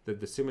sure that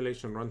the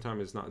simulation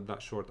runtime is not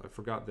that short. I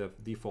forgot the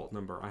default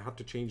number. I have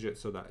to change it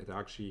so that it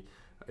actually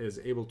is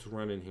able to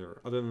run in here.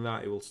 Other than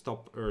that, it will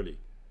stop early.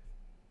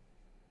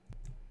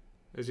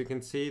 As you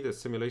can see, the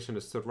simulation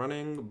is still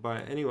running,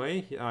 but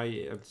anyway,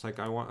 I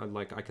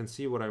can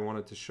see what I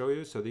wanted to show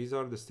you. So these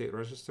are the state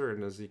register,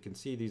 and as you can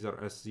see, these are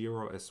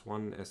S0,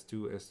 S1,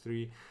 S2,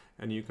 S3,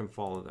 and you can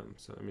follow them.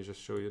 So let me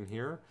just show you in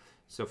here.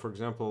 So for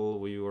example,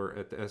 we were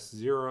at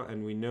S0,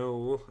 and we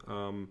know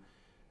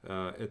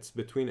it's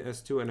between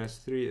S2 and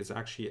S3 is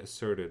actually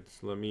asserted.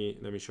 So let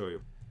me show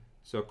you.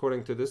 So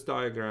according to this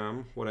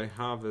diagram, what I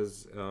have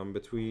is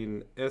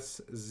between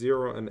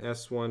S0 and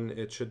S1,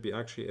 it should be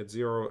actually at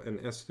 0, and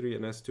S3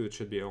 and S2, it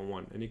should be on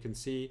 1. And you can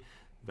see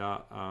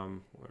that,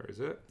 where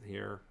is it?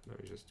 Here,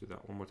 let me just do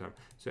that one more time.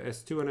 So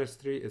S2 and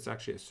S3, it's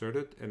actually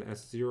asserted, and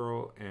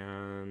S0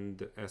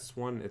 and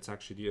S1, it's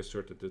actually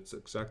deasserted. It's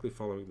exactly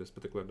following this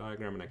particular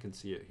diagram, and I can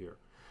see it here.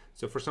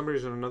 So for some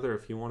reason or another,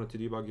 if you wanted to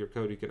debug your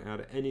code, you can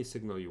add any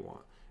signal you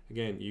want.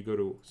 Again, you go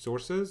to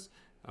sources,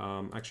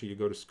 actually you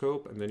go to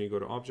scope, and then you go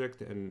to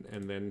object, and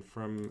then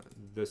from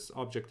this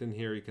object in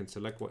here you can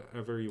select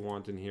whatever you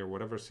want in here,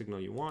 whatever signal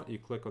you want. You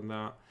click on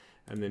that,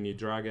 and then you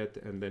drag it,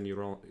 and then you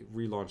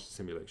relaunch the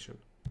simulation.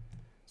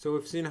 So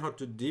we've seen how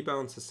to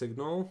debounce a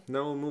signal.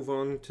 Now we'll move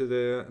on to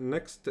the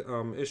next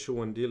issue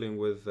when dealing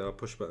with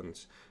push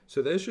buttons.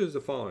 So the issue is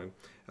the following.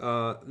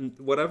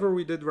 Whatever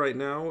we did right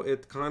now,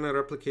 it kind of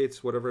replicates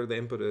whatever the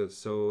input is.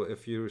 So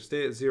if you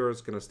stay at 0, it's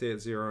going to stay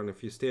at 0. And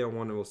if you stay at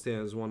 1, it will stay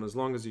as 1 as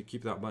long as you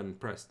keep that button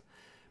pressed.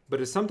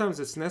 But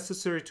sometimes it's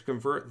necessary to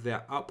convert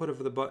the output of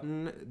the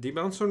button,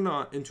 debounce or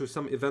not, into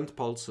some event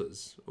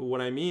pulses. What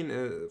I mean,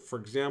 for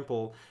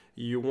example,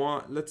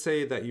 let's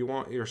say that you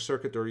want your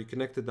circuit, or you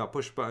connected that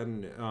push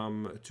button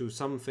to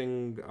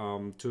something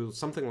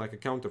like a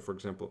counter, for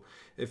example.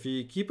 If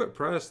you keep it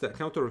pressed, that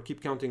counter will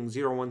keep counting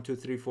 0, 1, 2,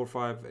 3, 4,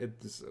 5.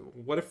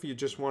 What if you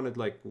just wanted,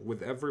 like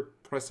with every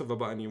press of a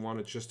button, you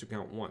wanted just to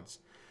count once?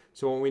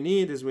 So what we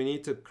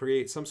need to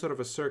create some sort of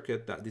a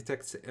circuit that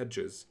detects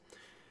edges.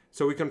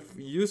 So we can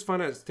use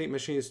finite state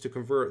machines to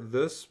convert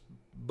this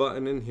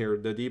button in here,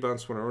 the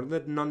debounced one or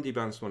the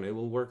non-debounced one. It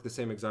will work the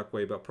same exact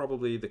way, but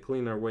probably the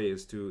cleaner way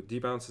is to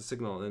debounce the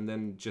signal and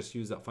then just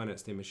use that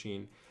finite state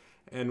machine.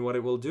 And what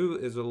it will do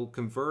is it will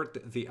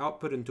convert the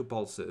output into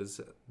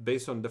pulses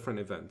based on different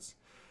events.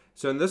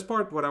 So in this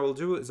part, what I will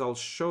do is I'll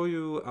show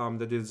you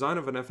the design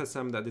of an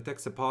FSM that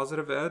detects a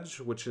positive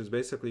edge, which is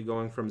basically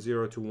going from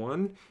 0 to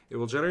 1. It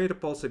will generate a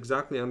pulse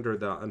exactly under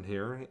that in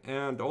here,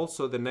 and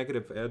also the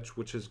negative edge,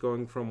 which is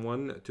going from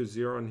 1 to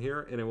 0 in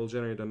here, and it will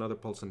generate another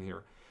pulse in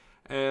here.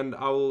 And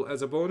I will,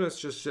 as a bonus,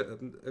 just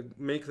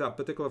make that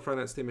particular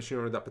finite state machine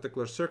or that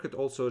particular circuit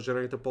also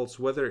generate a pulse,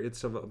 whether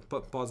it's a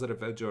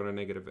positive edge or a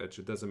negative edge,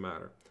 it doesn't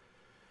matter.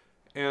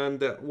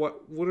 And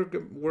what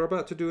we're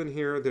about to do in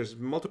here, there's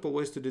multiple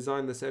ways to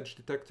design this edge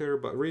detector,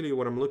 but really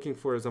what I'm looking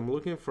for is I'm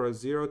looking for a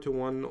 0 to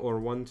 1 or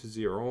 1 to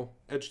 0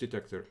 edge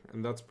detector,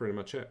 and that's pretty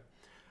much it.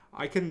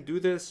 I can do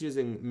this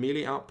using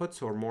melee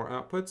outputs or more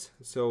outputs.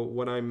 So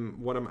what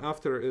I'm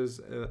after is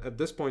at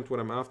this point what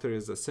I'm after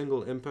is a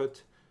single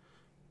input.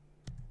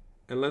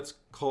 And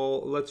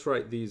let's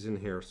write these in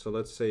here. So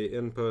let's say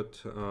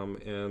input,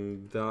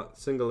 and that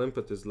single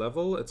input is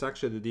level. It's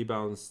actually the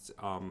debounced.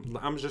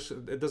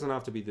 It doesn't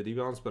have to be the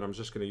debounced, but I'm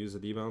just going to use the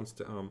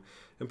debounced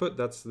input.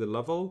 That's the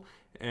level.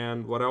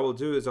 And what I will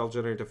do is I'll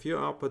generate a few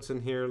outputs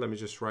in here. Let me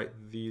just write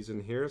these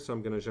in here. So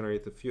I'm going to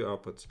generate a few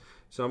outputs.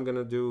 So I'm going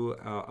to do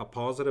a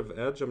positive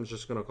edge. I'm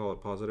just going to call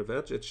it positive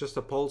edge. It's just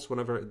a pulse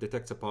whenever it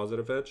detects a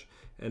positive edge.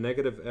 A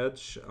negative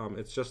edge,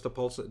 it's just a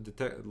pulse.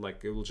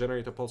 It will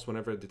generate a pulse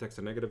whenever it detects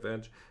a negative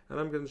edge. And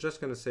I'm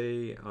just going to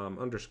say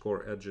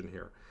underscore edge in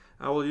here.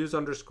 I will use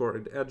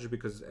underscore edge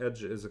because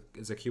edge is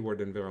a keyword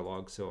in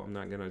Verilog, so I'm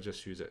not going to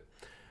just use it.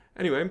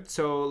 Anyway,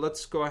 so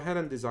let's go ahead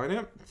and design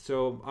it.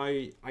 So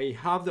I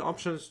have the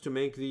options to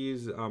make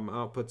these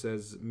outputs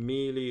as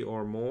melee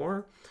or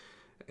more.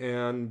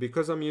 And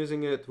because I'm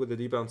using it with the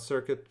debounce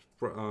circuit,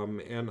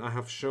 and I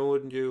have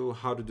shown you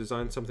how to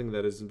design something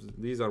that is,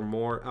 these are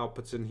more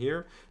outputs in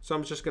here. So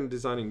I'm just going to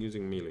design it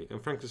using melee.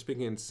 And frankly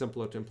speaking, it's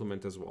simpler to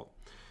implement as well.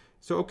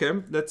 So okay,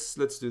 let's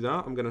do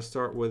that. I'm gonna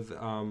start with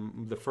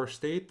the first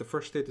state. The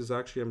first state is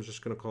actually, I'm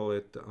just gonna call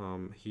it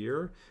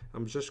here.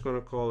 I'm just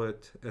gonna call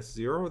it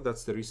S0.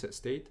 That's the reset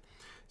state.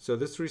 So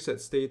this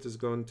reset state is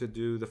going to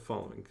do the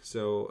following.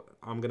 So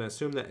I'm gonna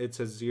assume that it's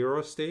a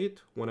 0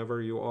 state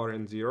whenever you are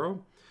in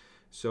 0.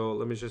 So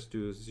let me just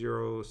do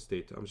 0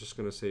 state. I'm just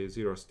gonna say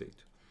 0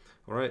 state.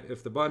 All right,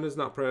 if the button is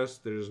not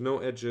pressed, there's no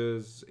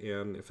edges,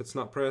 and if it's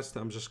not pressed,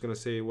 I'm just gonna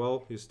say,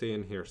 well, you stay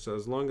in here. So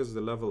as long as the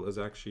level is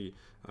actually,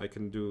 I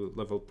can do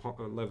level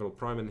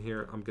prime in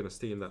here, I'm gonna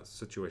stay in that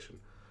situation.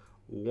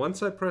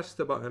 Once I press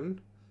the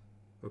button,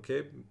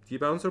 okay,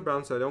 debounce or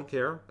bounce, I don't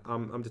care.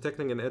 I'm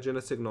detecting an edge in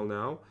a signal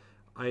now.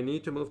 I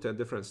need to move to a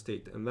different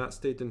state, and that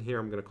state in here,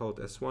 I'm gonna call it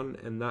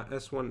S1, and that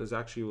S1 is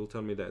actually will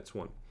tell me that it's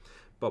 1.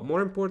 But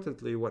more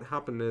importantly, what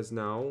happened is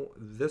now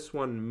this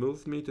one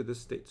moved me to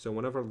this state. So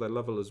whenever the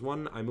level is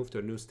 1, I move to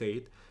a new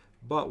state.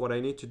 But what I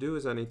need to do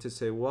is I need to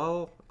say,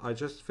 well, I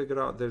just figured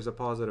out there's a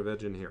positive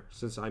edge in here.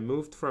 Since I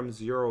moved from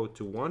 0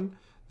 to 1,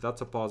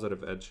 that's a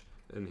positive edge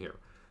in here.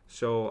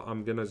 So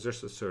I'm gonna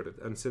just assert it.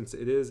 And since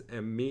it is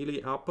a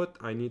melee output,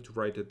 I need to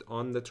write it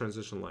on the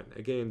transition line.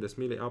 Again, this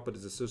melee output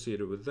is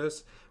associated with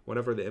this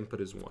whenever the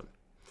input is 1.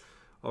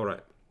 All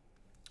right.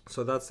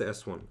 So that's the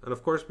S1. And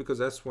of course, because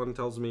S1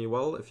 tells me,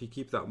 well, if you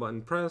keep that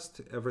button pressed,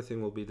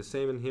 everything will be the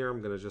same in here.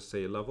 I'm going to just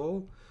say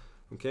level.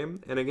 Okay.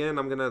 And again,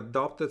 I'm going to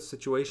adopt that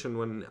situation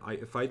when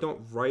if I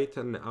don't write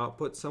an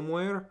output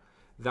somewhere,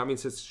 that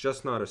means it's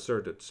just not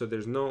asserted. So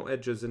there's no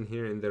edges in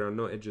here and there are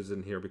no edges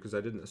in here because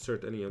I didn't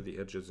assert any of the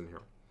edges in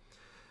here.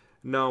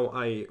 Now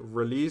I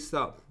release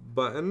that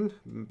button.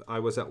 I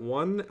was at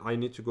 1. I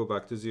need to go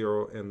back to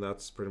 0, and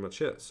that's pretty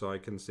much it. So I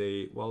can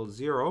say, well,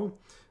 0.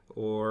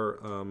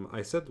 Or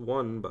I said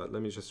 1, but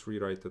let me just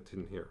rewrite it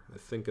in here. I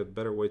think a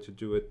better way to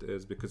do it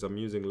is because I'm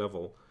using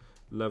level,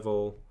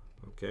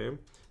 okay.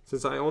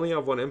 Since I only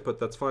have one input,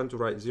 that's fine to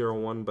write 0,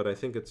 1, but I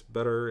think it's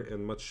better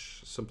and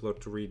much simpler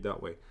to read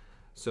that way.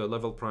 So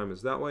level prime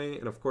is that way,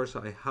 and of course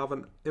I have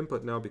an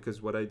input now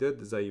because what I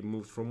did is I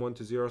moved from 1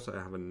 to 0, so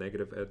I have a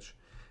negative edge,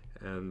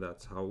 and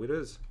that's how it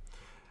is.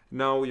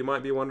 Now you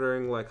might be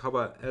wondering, like, how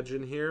about edge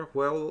in here?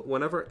 Well,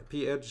 whenever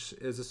p edge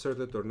is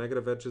asserted or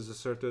negative edge is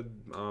asserted,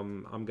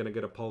 I'm gonna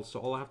get a pulse. So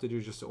all I have to do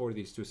is just order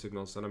these two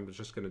signals, and I'm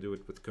just gonna do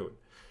it with code.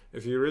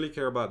 If you really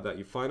care about that,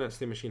 you finite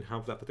state machine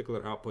have that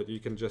particular output, you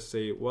can just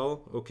say,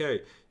 well,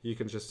 okay, you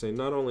can just say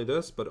not only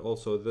this, but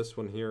also this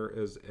one here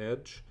is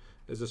edge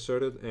is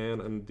asserted,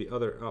 and the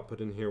other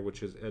output in here,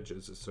 which is edge,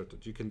 is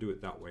asserted. You can do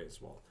it that way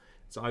as well.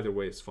 So either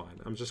way is fine.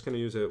 I'm just going to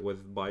use it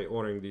by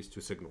ordering these two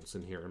signals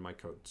in here in my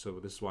code. So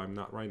this is why I'm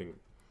not writing it.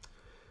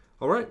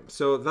 All right,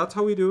 so that's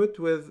how we do it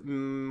with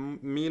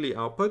melee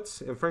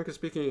outputs. And frankly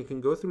speaking, you can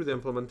go through the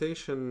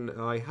implementation.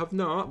 I have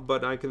not,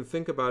 but I can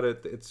think about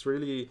it. It's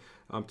really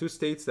 2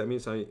 states. That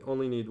means I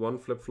only need 1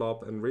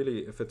 flip-flop. And really,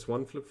 if it's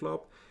 1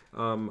 flip-flop,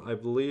 I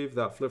believe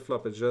that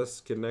flip-flop is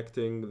just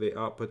connecting the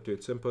output to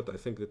its input. I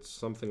think it's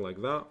something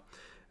like that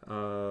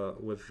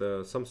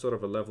with some sort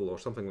of a level or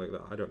something like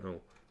that. I don't know.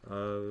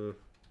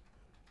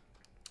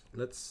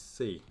 Let's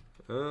see.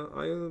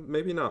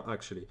 Maybe not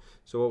actually.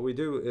 So what we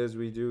do is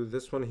we do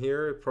this one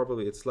here,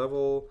 probably it's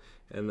level,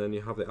 and then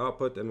you have the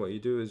output, and what you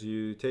do is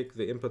you take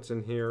the inputs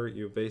in here,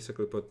 you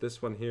basically put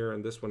this one here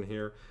and this one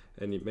here,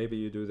 and maybe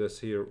you do this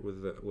here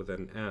with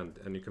an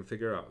and you can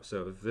figure out.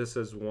 So if this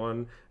is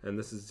 1 and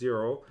this is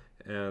 0,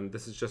 and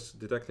this is just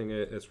detecting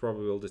it, it's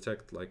probably will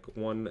detect like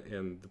 1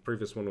 and the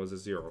previous one was a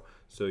 0.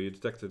 So you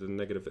detected a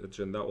negative edge,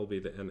 and that will be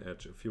the n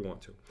edge if you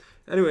want to.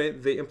 Anyway,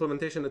 the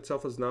implementation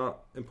itself is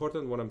not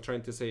important. What I'm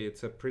trying to say,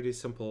 it's a pretty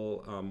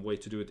simple way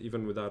to do it,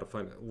 even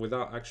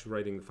without actually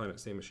writing the finite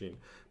state machine.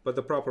 But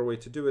the proper way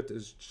to do it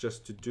is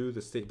just to do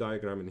the state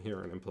diagram in here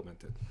and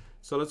implement it.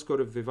 So let's go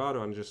to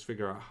Vivado and just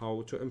figure out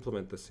how to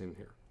implement this in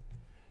here.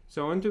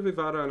 So I went to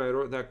Vivado and I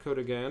wrote that code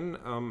again.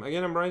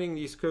 Again, I'm writing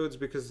these codes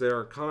because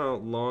they're kind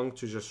of long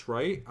to just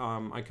write.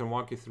 I can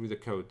walk you through the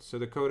code. So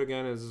the code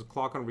again is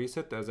clock on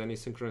reset, as any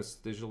synchronous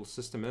digital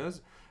system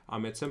is.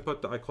 Its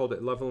input, I called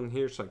it level in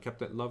here, so I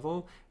kept it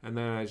level. And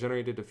then I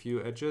generated a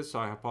few edges. So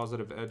I have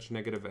positive edge,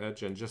 negative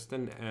edge, and just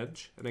an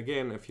edge. And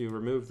again, if you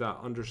remove that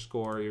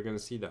underscore, you're going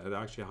to see that it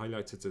actually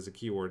highlights it as a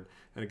keyword,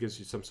 and it gives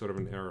you some sort of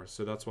an error.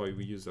 So that's why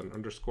we use an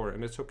underscore.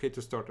 And it's okay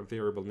to start a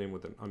variable name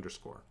with an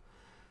underscore.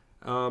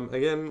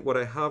 Again, what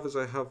I have is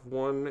I have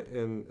 1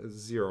 and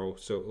 0,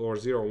 or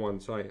 0, 1.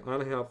 So I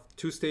only have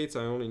 2 states.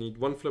 I only need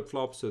 1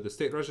 flip-flop. So the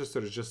state register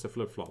is just a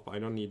flip-flop. I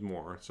don't need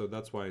more. So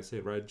that's why I say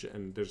reg,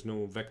 and there's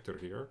no vector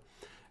here.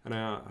 And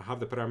I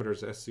have the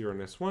parameters S0 and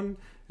S1.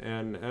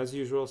 And as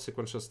usual,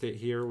 sequential state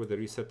here with the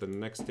reset and the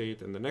next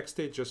state. And the next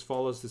state just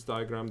follows this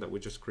diagram that we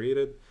just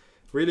created.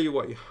 Really,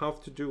 what you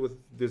have to do with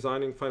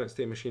designing finite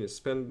state machine is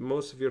spend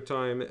most of your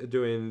time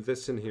doing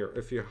this in here.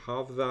 If you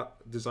have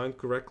that designed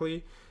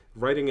correctly,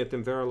 writing it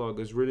in Verilog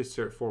is really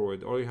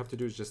straightforward. All you have to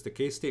do is just a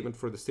case statement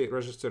for the state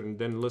register and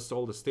then list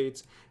all the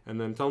states and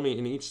then tell me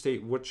in each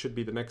state what should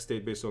be the next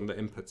state based on the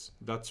inputs.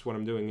 That's what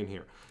I'm doing in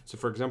here. So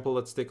for example,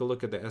 let's take a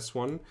look at the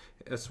S1.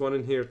 S1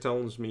 in here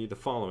tells me the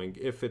following.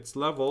 If it's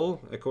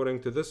level,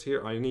 according to this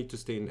here, I need to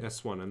stay in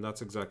S1, and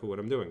that's exactly what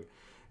I'm doing.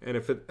 And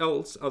if it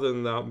else, other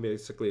than that,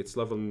 basically it's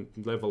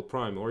level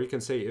prime, or you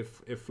can say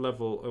if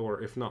level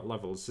or if not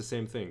level, it's the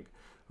same thing.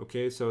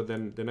 Okay, so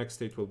then the next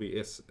state will be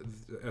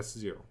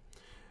S0.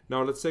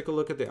 Now let's take a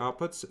look at the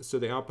outputs. So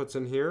the outputs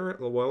in here,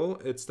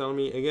 well, it's telling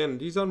me, again,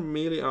 these are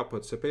merely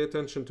outputs, so pay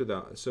attention to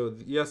that. So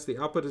yes, the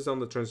output is on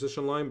the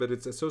transition line, but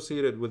it's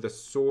associated with the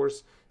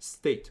source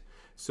state.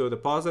 So the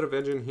positive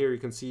edge in here, you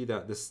can see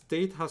that the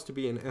state has to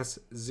be in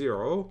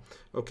S0,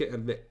 okay,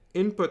 and the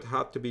input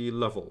had to be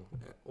level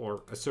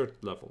or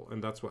assert level,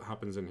 and that's what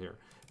happens in here.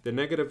 The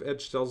negative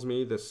edge tells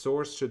me the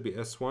source should be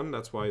S1,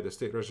 that's why the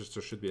state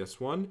register should be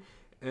S1,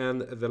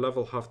 and the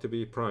level have to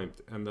be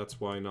primed, and that's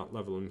why not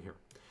level in here.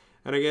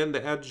 And again,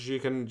 the edge, you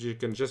can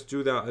just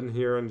do that in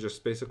here and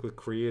just basically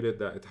create it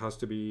that it has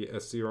to be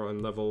S0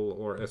 and level,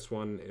 or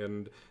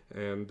S1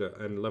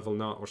 and level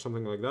not, or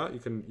something like that.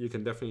 You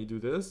can definitely do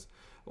this.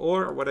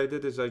 Or what I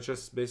did is I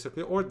just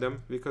basically ORed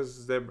them,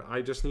 because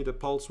I just need a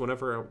pulse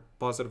whenever a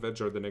positive edge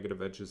or the negative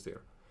edge is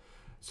there.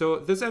 So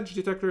this edge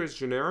detector is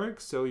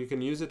generic, so you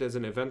can use it as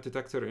an event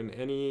detector in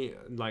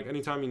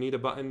anytime you need a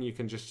button, you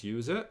can just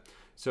use it.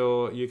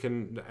 So you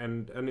can,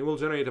 and it will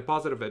generate a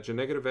positive edge, a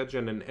negative edge,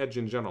 and an edge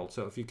in general.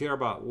 So if you care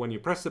about when you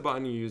press the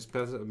button, you use,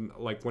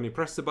 like when you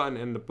press the button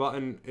and the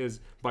button is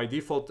by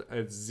default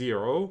at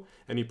 0,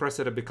 and you press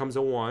it, it becomes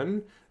a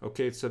 1.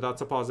 Okay, so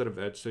that's a positive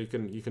edge. So you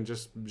can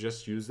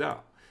just use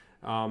that.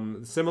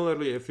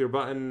 Similarly, if your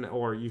button,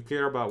 or you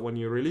care about when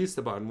you release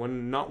the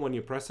button, not when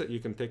you press it, you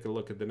can take a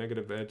look at the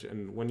negative edge,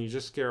 and when you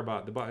just care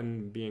about the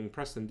button being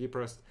pressed and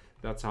depressed,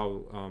 that's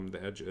how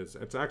the edge is.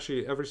 It's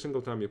actually every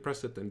single time you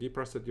press it and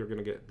depress it, you're going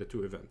to get the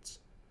two events.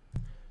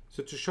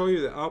 So to show you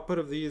the output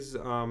of these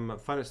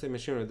finite state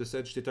machine or this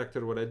edge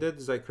detector, what I did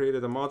is I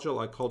created a module,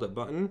 I called it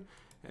button.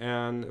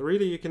 And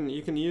really you can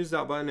use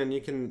that button, and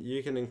you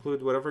can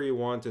include whatever you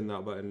want in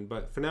that button.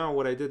 But for now,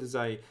 what I did is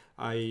I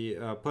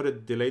put a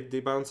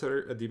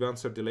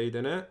debouncer delayed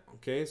in it.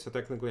 Okay, so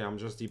technically I'm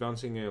just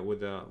debouncing it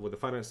with the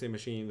finite state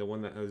machine, the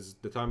one that is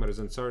the timer is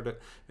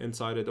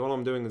inside it. All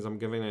I'm doing is I'm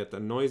giving it a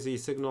noisy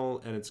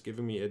signal, and it's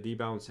giving me a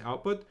debounce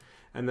output.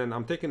 And then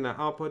I'm taking that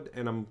output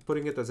and I'm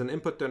putting it as an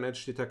input to an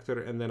edge detector,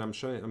 and then I'm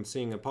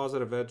seeing a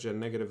positive edge, a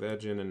negative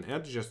edge, and an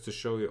edge, just to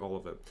show you all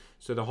of it.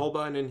 So the whole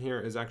button in here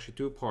is actually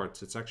two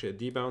parts. It's actually a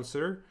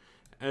debouncer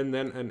and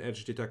then an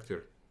edge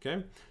detector.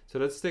 Okay, so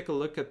let's take a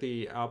look at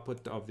the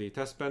output of the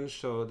test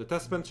bench. So the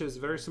test bench is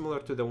very similar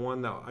to the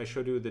one that I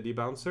showed you, the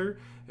debouncer.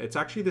 It's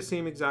actually the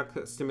same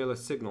exact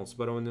stimulus signals,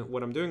 but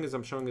what I'm doing is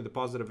I'm showing you the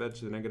positive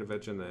edge, the negative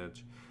edge, and the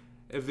edge.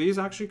 If these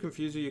actually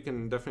confuse you, you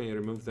can definitely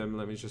remove them.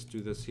 Let me just do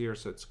this here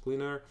so it's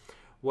cleaner.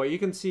 What you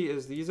can see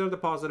is these are the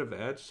positive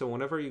edge. So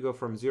whenever you go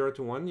from 0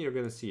 to 1, you're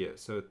going to see it.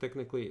 So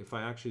technically, if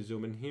I actually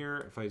zoom in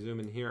here,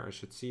 I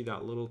should see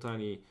that little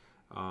tiny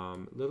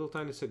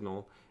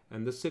signal.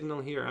 And this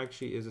signal here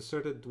actually is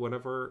asserted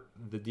whenever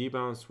the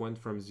debounce went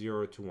from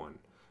 0 to 1.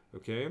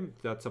 Okay,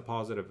 that's a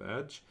positive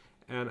edge.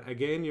 And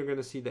again, you're going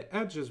to see the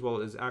edge as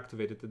well is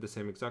activated at the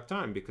same exact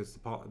time, because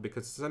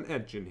it's an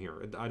edge in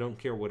here. I don't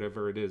care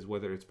whatever it is,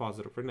 whether it's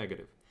positive or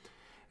negative.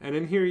 And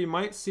in here you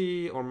might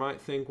see or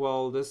might think,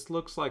 well, this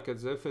looks like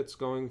as if it's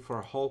going for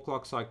a whole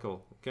clock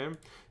cycle. Okay,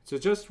 so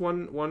just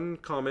one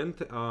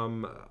comment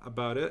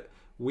about it.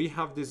 We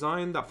have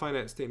designed that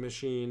finite state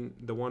machine,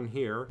 the one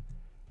here,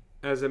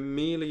 as a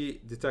melee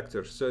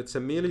detector. So it's a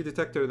melee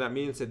detector. That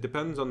means it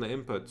depends on the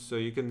input. So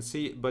you can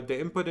see, but the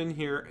input in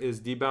here is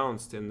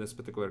debounced in this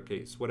particular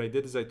case. What I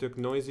did is I took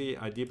noisy,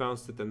 I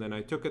debounced it, and then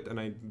I took it and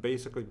I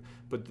basically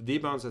put the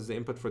debounce as the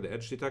input for the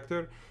edge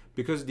detector.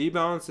 Because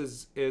debounce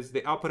is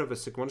the output of a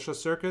sequential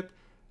circuit,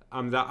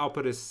 that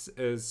output is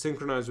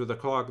synchronized with the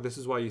clock. This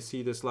is why you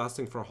see this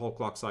lasting for a whole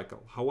clock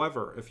cycle.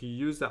 However, if you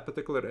use that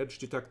particular edge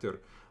detector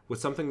with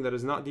something that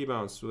is not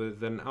debounced,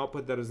 with an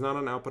output that is not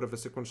an output of a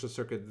sequential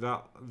circuit,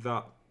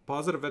 that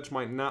positive edge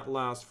might not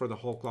last for the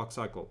whole clock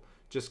cycle.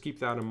 Just keep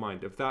that in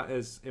mind. If that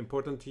is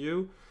important to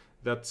you,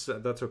 that's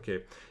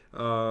okay.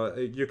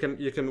 You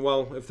can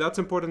well, if that's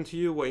important to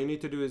you, what you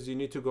need to do is you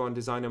need to go and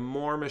design a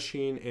more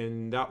machine,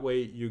 and that way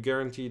you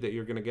guarantee that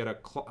you're going to get a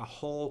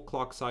whole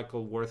clock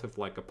cycle worth of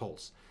like a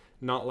pulse,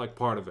 not like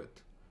part of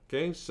it.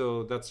 Okay,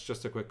 so that's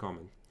just a quick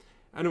comment.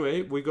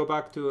 Anyway, we go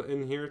back to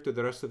in here to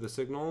the rest of the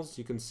signals.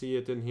 You can see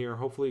it in here.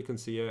 Hopefully you can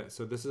see it.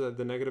 So this is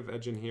the negative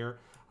edge in here.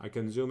 I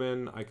can zoom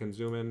in,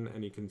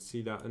 and you can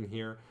see that in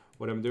here.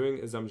 What I'm doing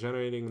is I'm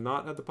generating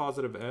not at the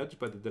positive edge,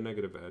 but at the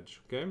negative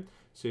edge. Okay,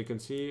 so you can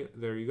see,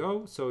 there you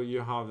go. So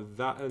you have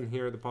that in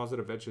here. The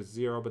positive edge is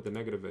 0, but the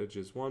negative edge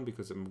is 1,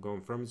 because I'm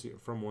going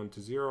from 1 to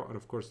 0, and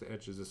of course the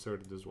edge is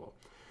asserted as well.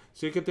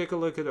 So you can take a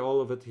look at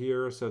all of it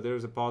here. So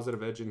there's a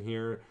positive edge in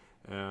here.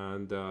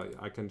 and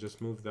I can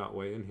just move that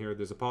way in here.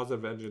 There's a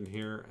positive edge in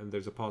here, and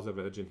there's a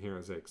positive edge in here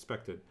as I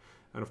expected.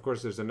 And of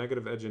course there's a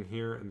negative edge in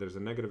here, and there's a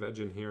negative edge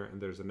in here, and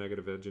there's a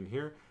negative edge in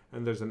here,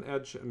 and there's an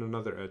edge and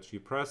another edge.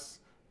 You press,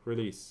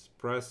 release,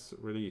 press,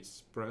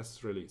 release,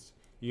 press, release.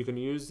 You can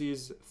use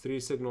these 3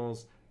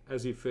 signals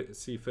as you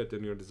see fit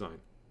in your design.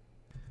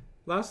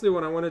 Lastly,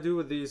 what I want to do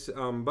with these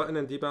button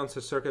and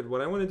debouncer circuit,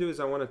 what I want to do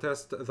is I want to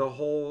test the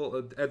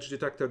whole edge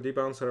detector,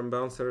 debouncer, and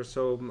bouncer.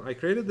 So I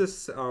created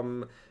this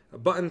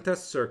button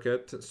test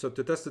circuit, so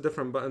to test the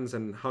different buttons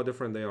and how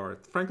different they are.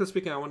 Frankly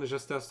speaking, I want to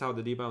just test how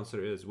the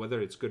debouncer is, whether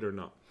it's good or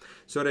not.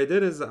 So what I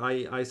did is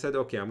I said,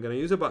 okay, I'm going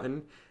to use a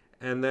button,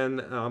 and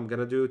then I'm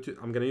going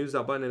to use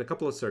that button in a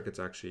couple of circuits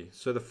actually.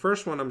 So the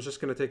first one, I'm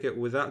just going to take it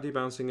without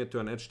debouncing it to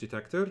an edge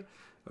detector.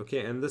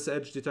 Okay, and this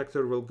edge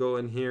detector will go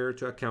in here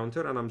to a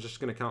counter, and I'm just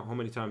going to count how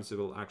many times it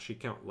will actually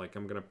count. Like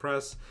I'm going to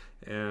press,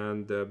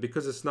 and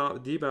because it's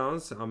not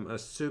debounced, I'm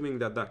assuming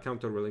that that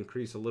counter will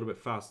increase a little bit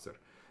faster,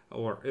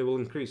 or it will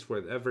increase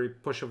with every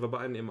push of a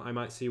button. I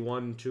might see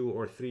 1, 2,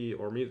 or 3,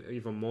 or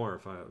even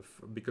more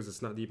because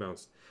it's not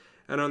debounced.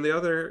 And on the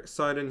other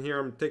side in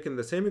here, I'm taking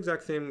the same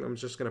exact thing. I'm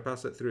just going to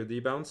pass it through a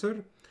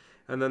debouncer.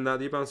 And then that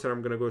debouncer,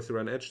 I'm going to go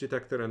through an edge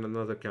detector and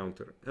another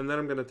counter. And then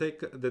I'm going to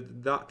take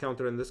that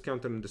counter and this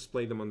counter and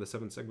display them on the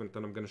 7 segment.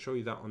 And I'm going to show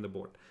you that on the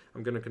board.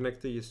 I'm going to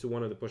connect these to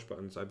one of the push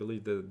buttons. I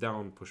believe the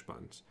down push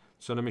buttons.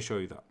 So let me show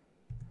you that.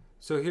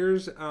 So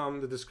here's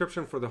the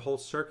description for the whole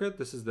circuit.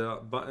 This is the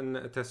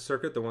button test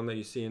circuit, the one that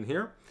you see in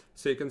here.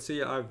 So you can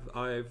see I've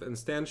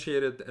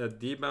instantiated a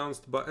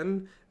debounced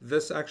button.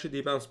 This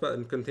actually debounced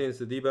button contains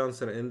the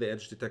debouncer and the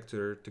edge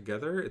detector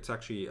together. It's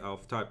actually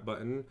of type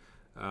button.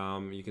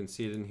 You can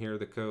see it in here,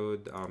 the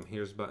code.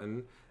 Here's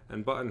button,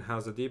 and button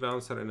has a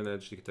debouncer and an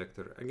edge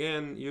detector.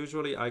 Again,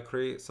 usually I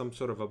create some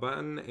sort of a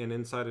button, and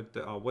inside it,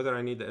 whether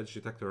I need the edge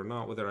detector or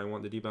not, whether I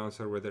want the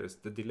debouncer, whether it's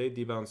the delayed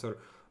debouncer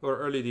or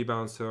early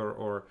debouncer,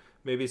 or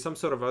maybe some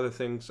sort of other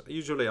things.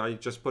 Usually I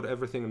just put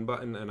everything in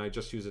button and I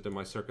just use it in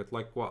my circuit,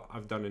 like what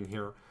I've done in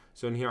here.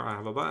 So in here I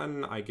have a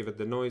button, I give it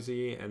the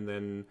noisy, and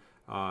then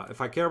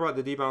if I care about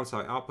the debounce,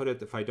 I output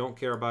it. If I don't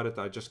care about it,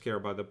 I just care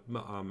about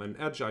an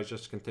edge. I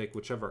just can take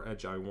whichever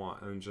edge I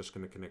want, and I'm just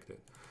going to connect it.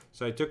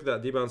 So I took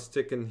that debounce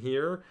stick in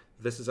here.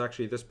 This is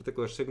actually this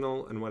particular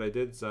signal, and what I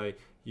did is I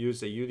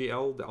used a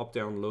UDL, the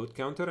up-down load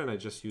counter, and I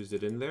just used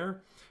it in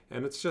there.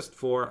 And it's just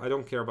for, I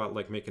don't care about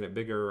like making it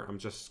bigger. I'm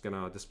just going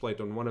to display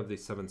it on one of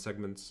these 7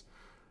 segments.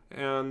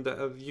 And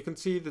you can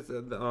see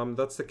that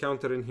that's the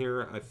counter in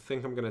here. I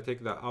think I'm going to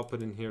take that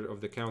output in here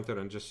of the counter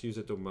and just use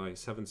it on my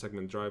 7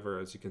 segment driver.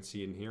 As you can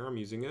see in here, I'm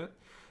using it.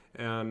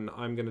 And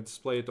I'm going to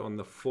display it on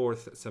the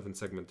 4th 7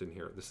 segment in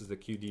here. This is the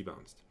Q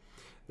debounced.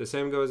 The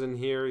same goes in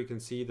here. You can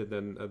see that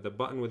then the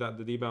button without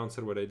the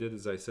debouncer, what I did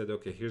is I said,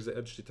 okay, here's the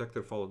edge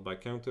detector followed by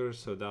counter.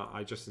 So that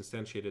I just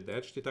instantiated the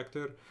edge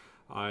detector.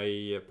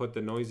 I put the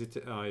noisy,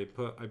 I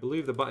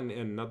believe the button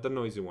in, not the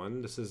noisy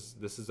one. This is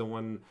the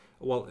one,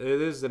 well, it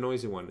is the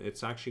noisy one.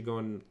 It's actually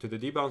going to the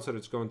debouncer.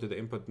 It's going to the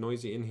input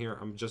noisy in here.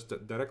 I'm just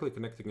directly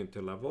connecting it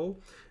to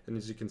level. And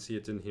as you can see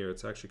it in here,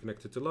 it's actually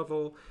connected to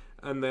level.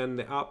 And then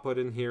the output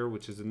in here,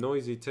 which is a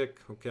noisy tick.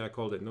 Okay, I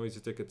called it noisy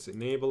tick. It's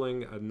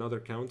enabling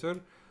another counter.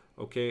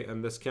 Okay,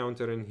 and this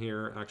counter in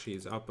here actually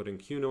is outputting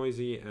Q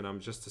noisy, and I'm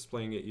just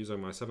displaying it using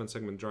my 7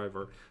 segment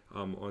driver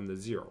on the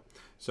 0.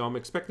 So I'm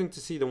expecting to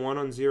see the 1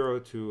 on 0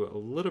 to a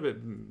little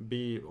bit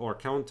be, or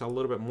count a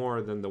little bit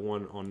more than the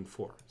 1 on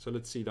 4. So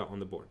let's see that on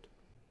the board.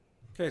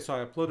 Okay, so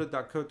I uploaded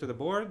that code to the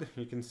board.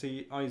 You can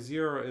see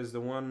I0 is the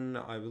one,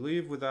 I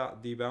believe,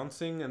 without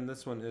debouncing, and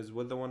this one is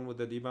with the one with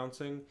the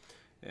debouncing.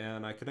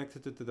 And I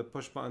connected it to the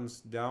push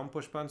buttons, down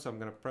push button. So I'm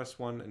going to press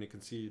 1, and you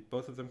can see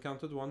both of them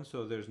counted 1,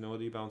 so there's no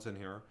debounce in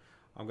here.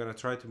 I'm going to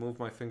try to move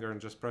my finger and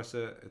just press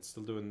it. It's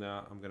still doing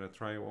that. I'm going to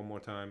try it one more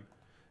time,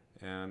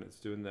 and it's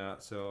doing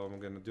that. So I'm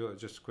going to do it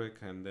just quick,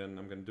 and then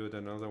I'm going to do it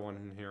another one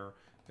in here.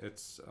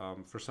 It's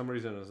for some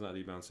reason it's not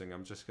debouncing.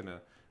 I'm just going to,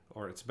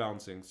 or it's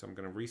bouncing. So I'm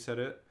going to reset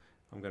it.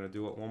 I'm going to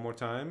do it one more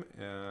time,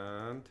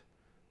 and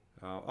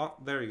oh,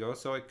 there you go.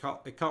 So it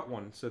caught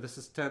 1. So this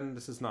is 10,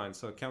 this is 9.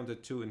 So it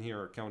counted 2 in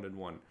here, it counted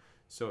 1.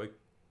 So it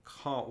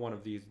caught one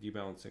of these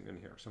debouncing in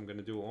here. So I'm going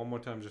to do it one more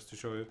time just to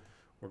show you.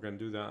 We're going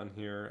to do that in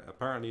here.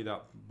 Apparently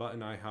that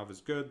button I have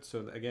is good.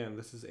 So again,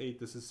 this is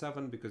 8, this is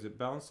 7 because it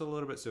bounced a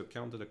little bit, so it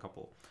counted a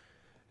couple.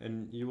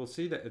 And you will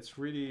see that it's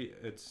really,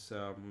 it's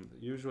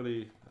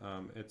usually,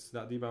 it's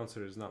that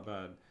debouncer is not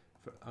bad.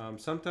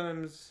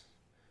 Sometimes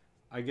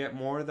I get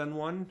more than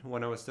 1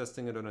 when I was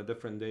testing it on a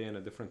different day and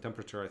a different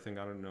temperature, I think,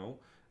 I don't know.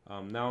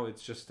 Now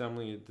it's just telling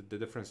me the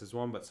difference is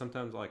 1, but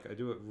sometimes like I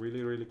do it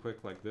really, really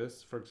quick like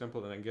this, for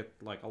example, and I get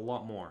like a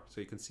lot more.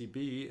 So you can see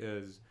B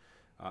is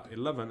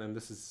 11 and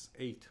this is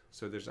 8.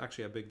 So there's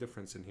actually a big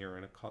difference in here,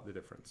 and it caught the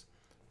difference.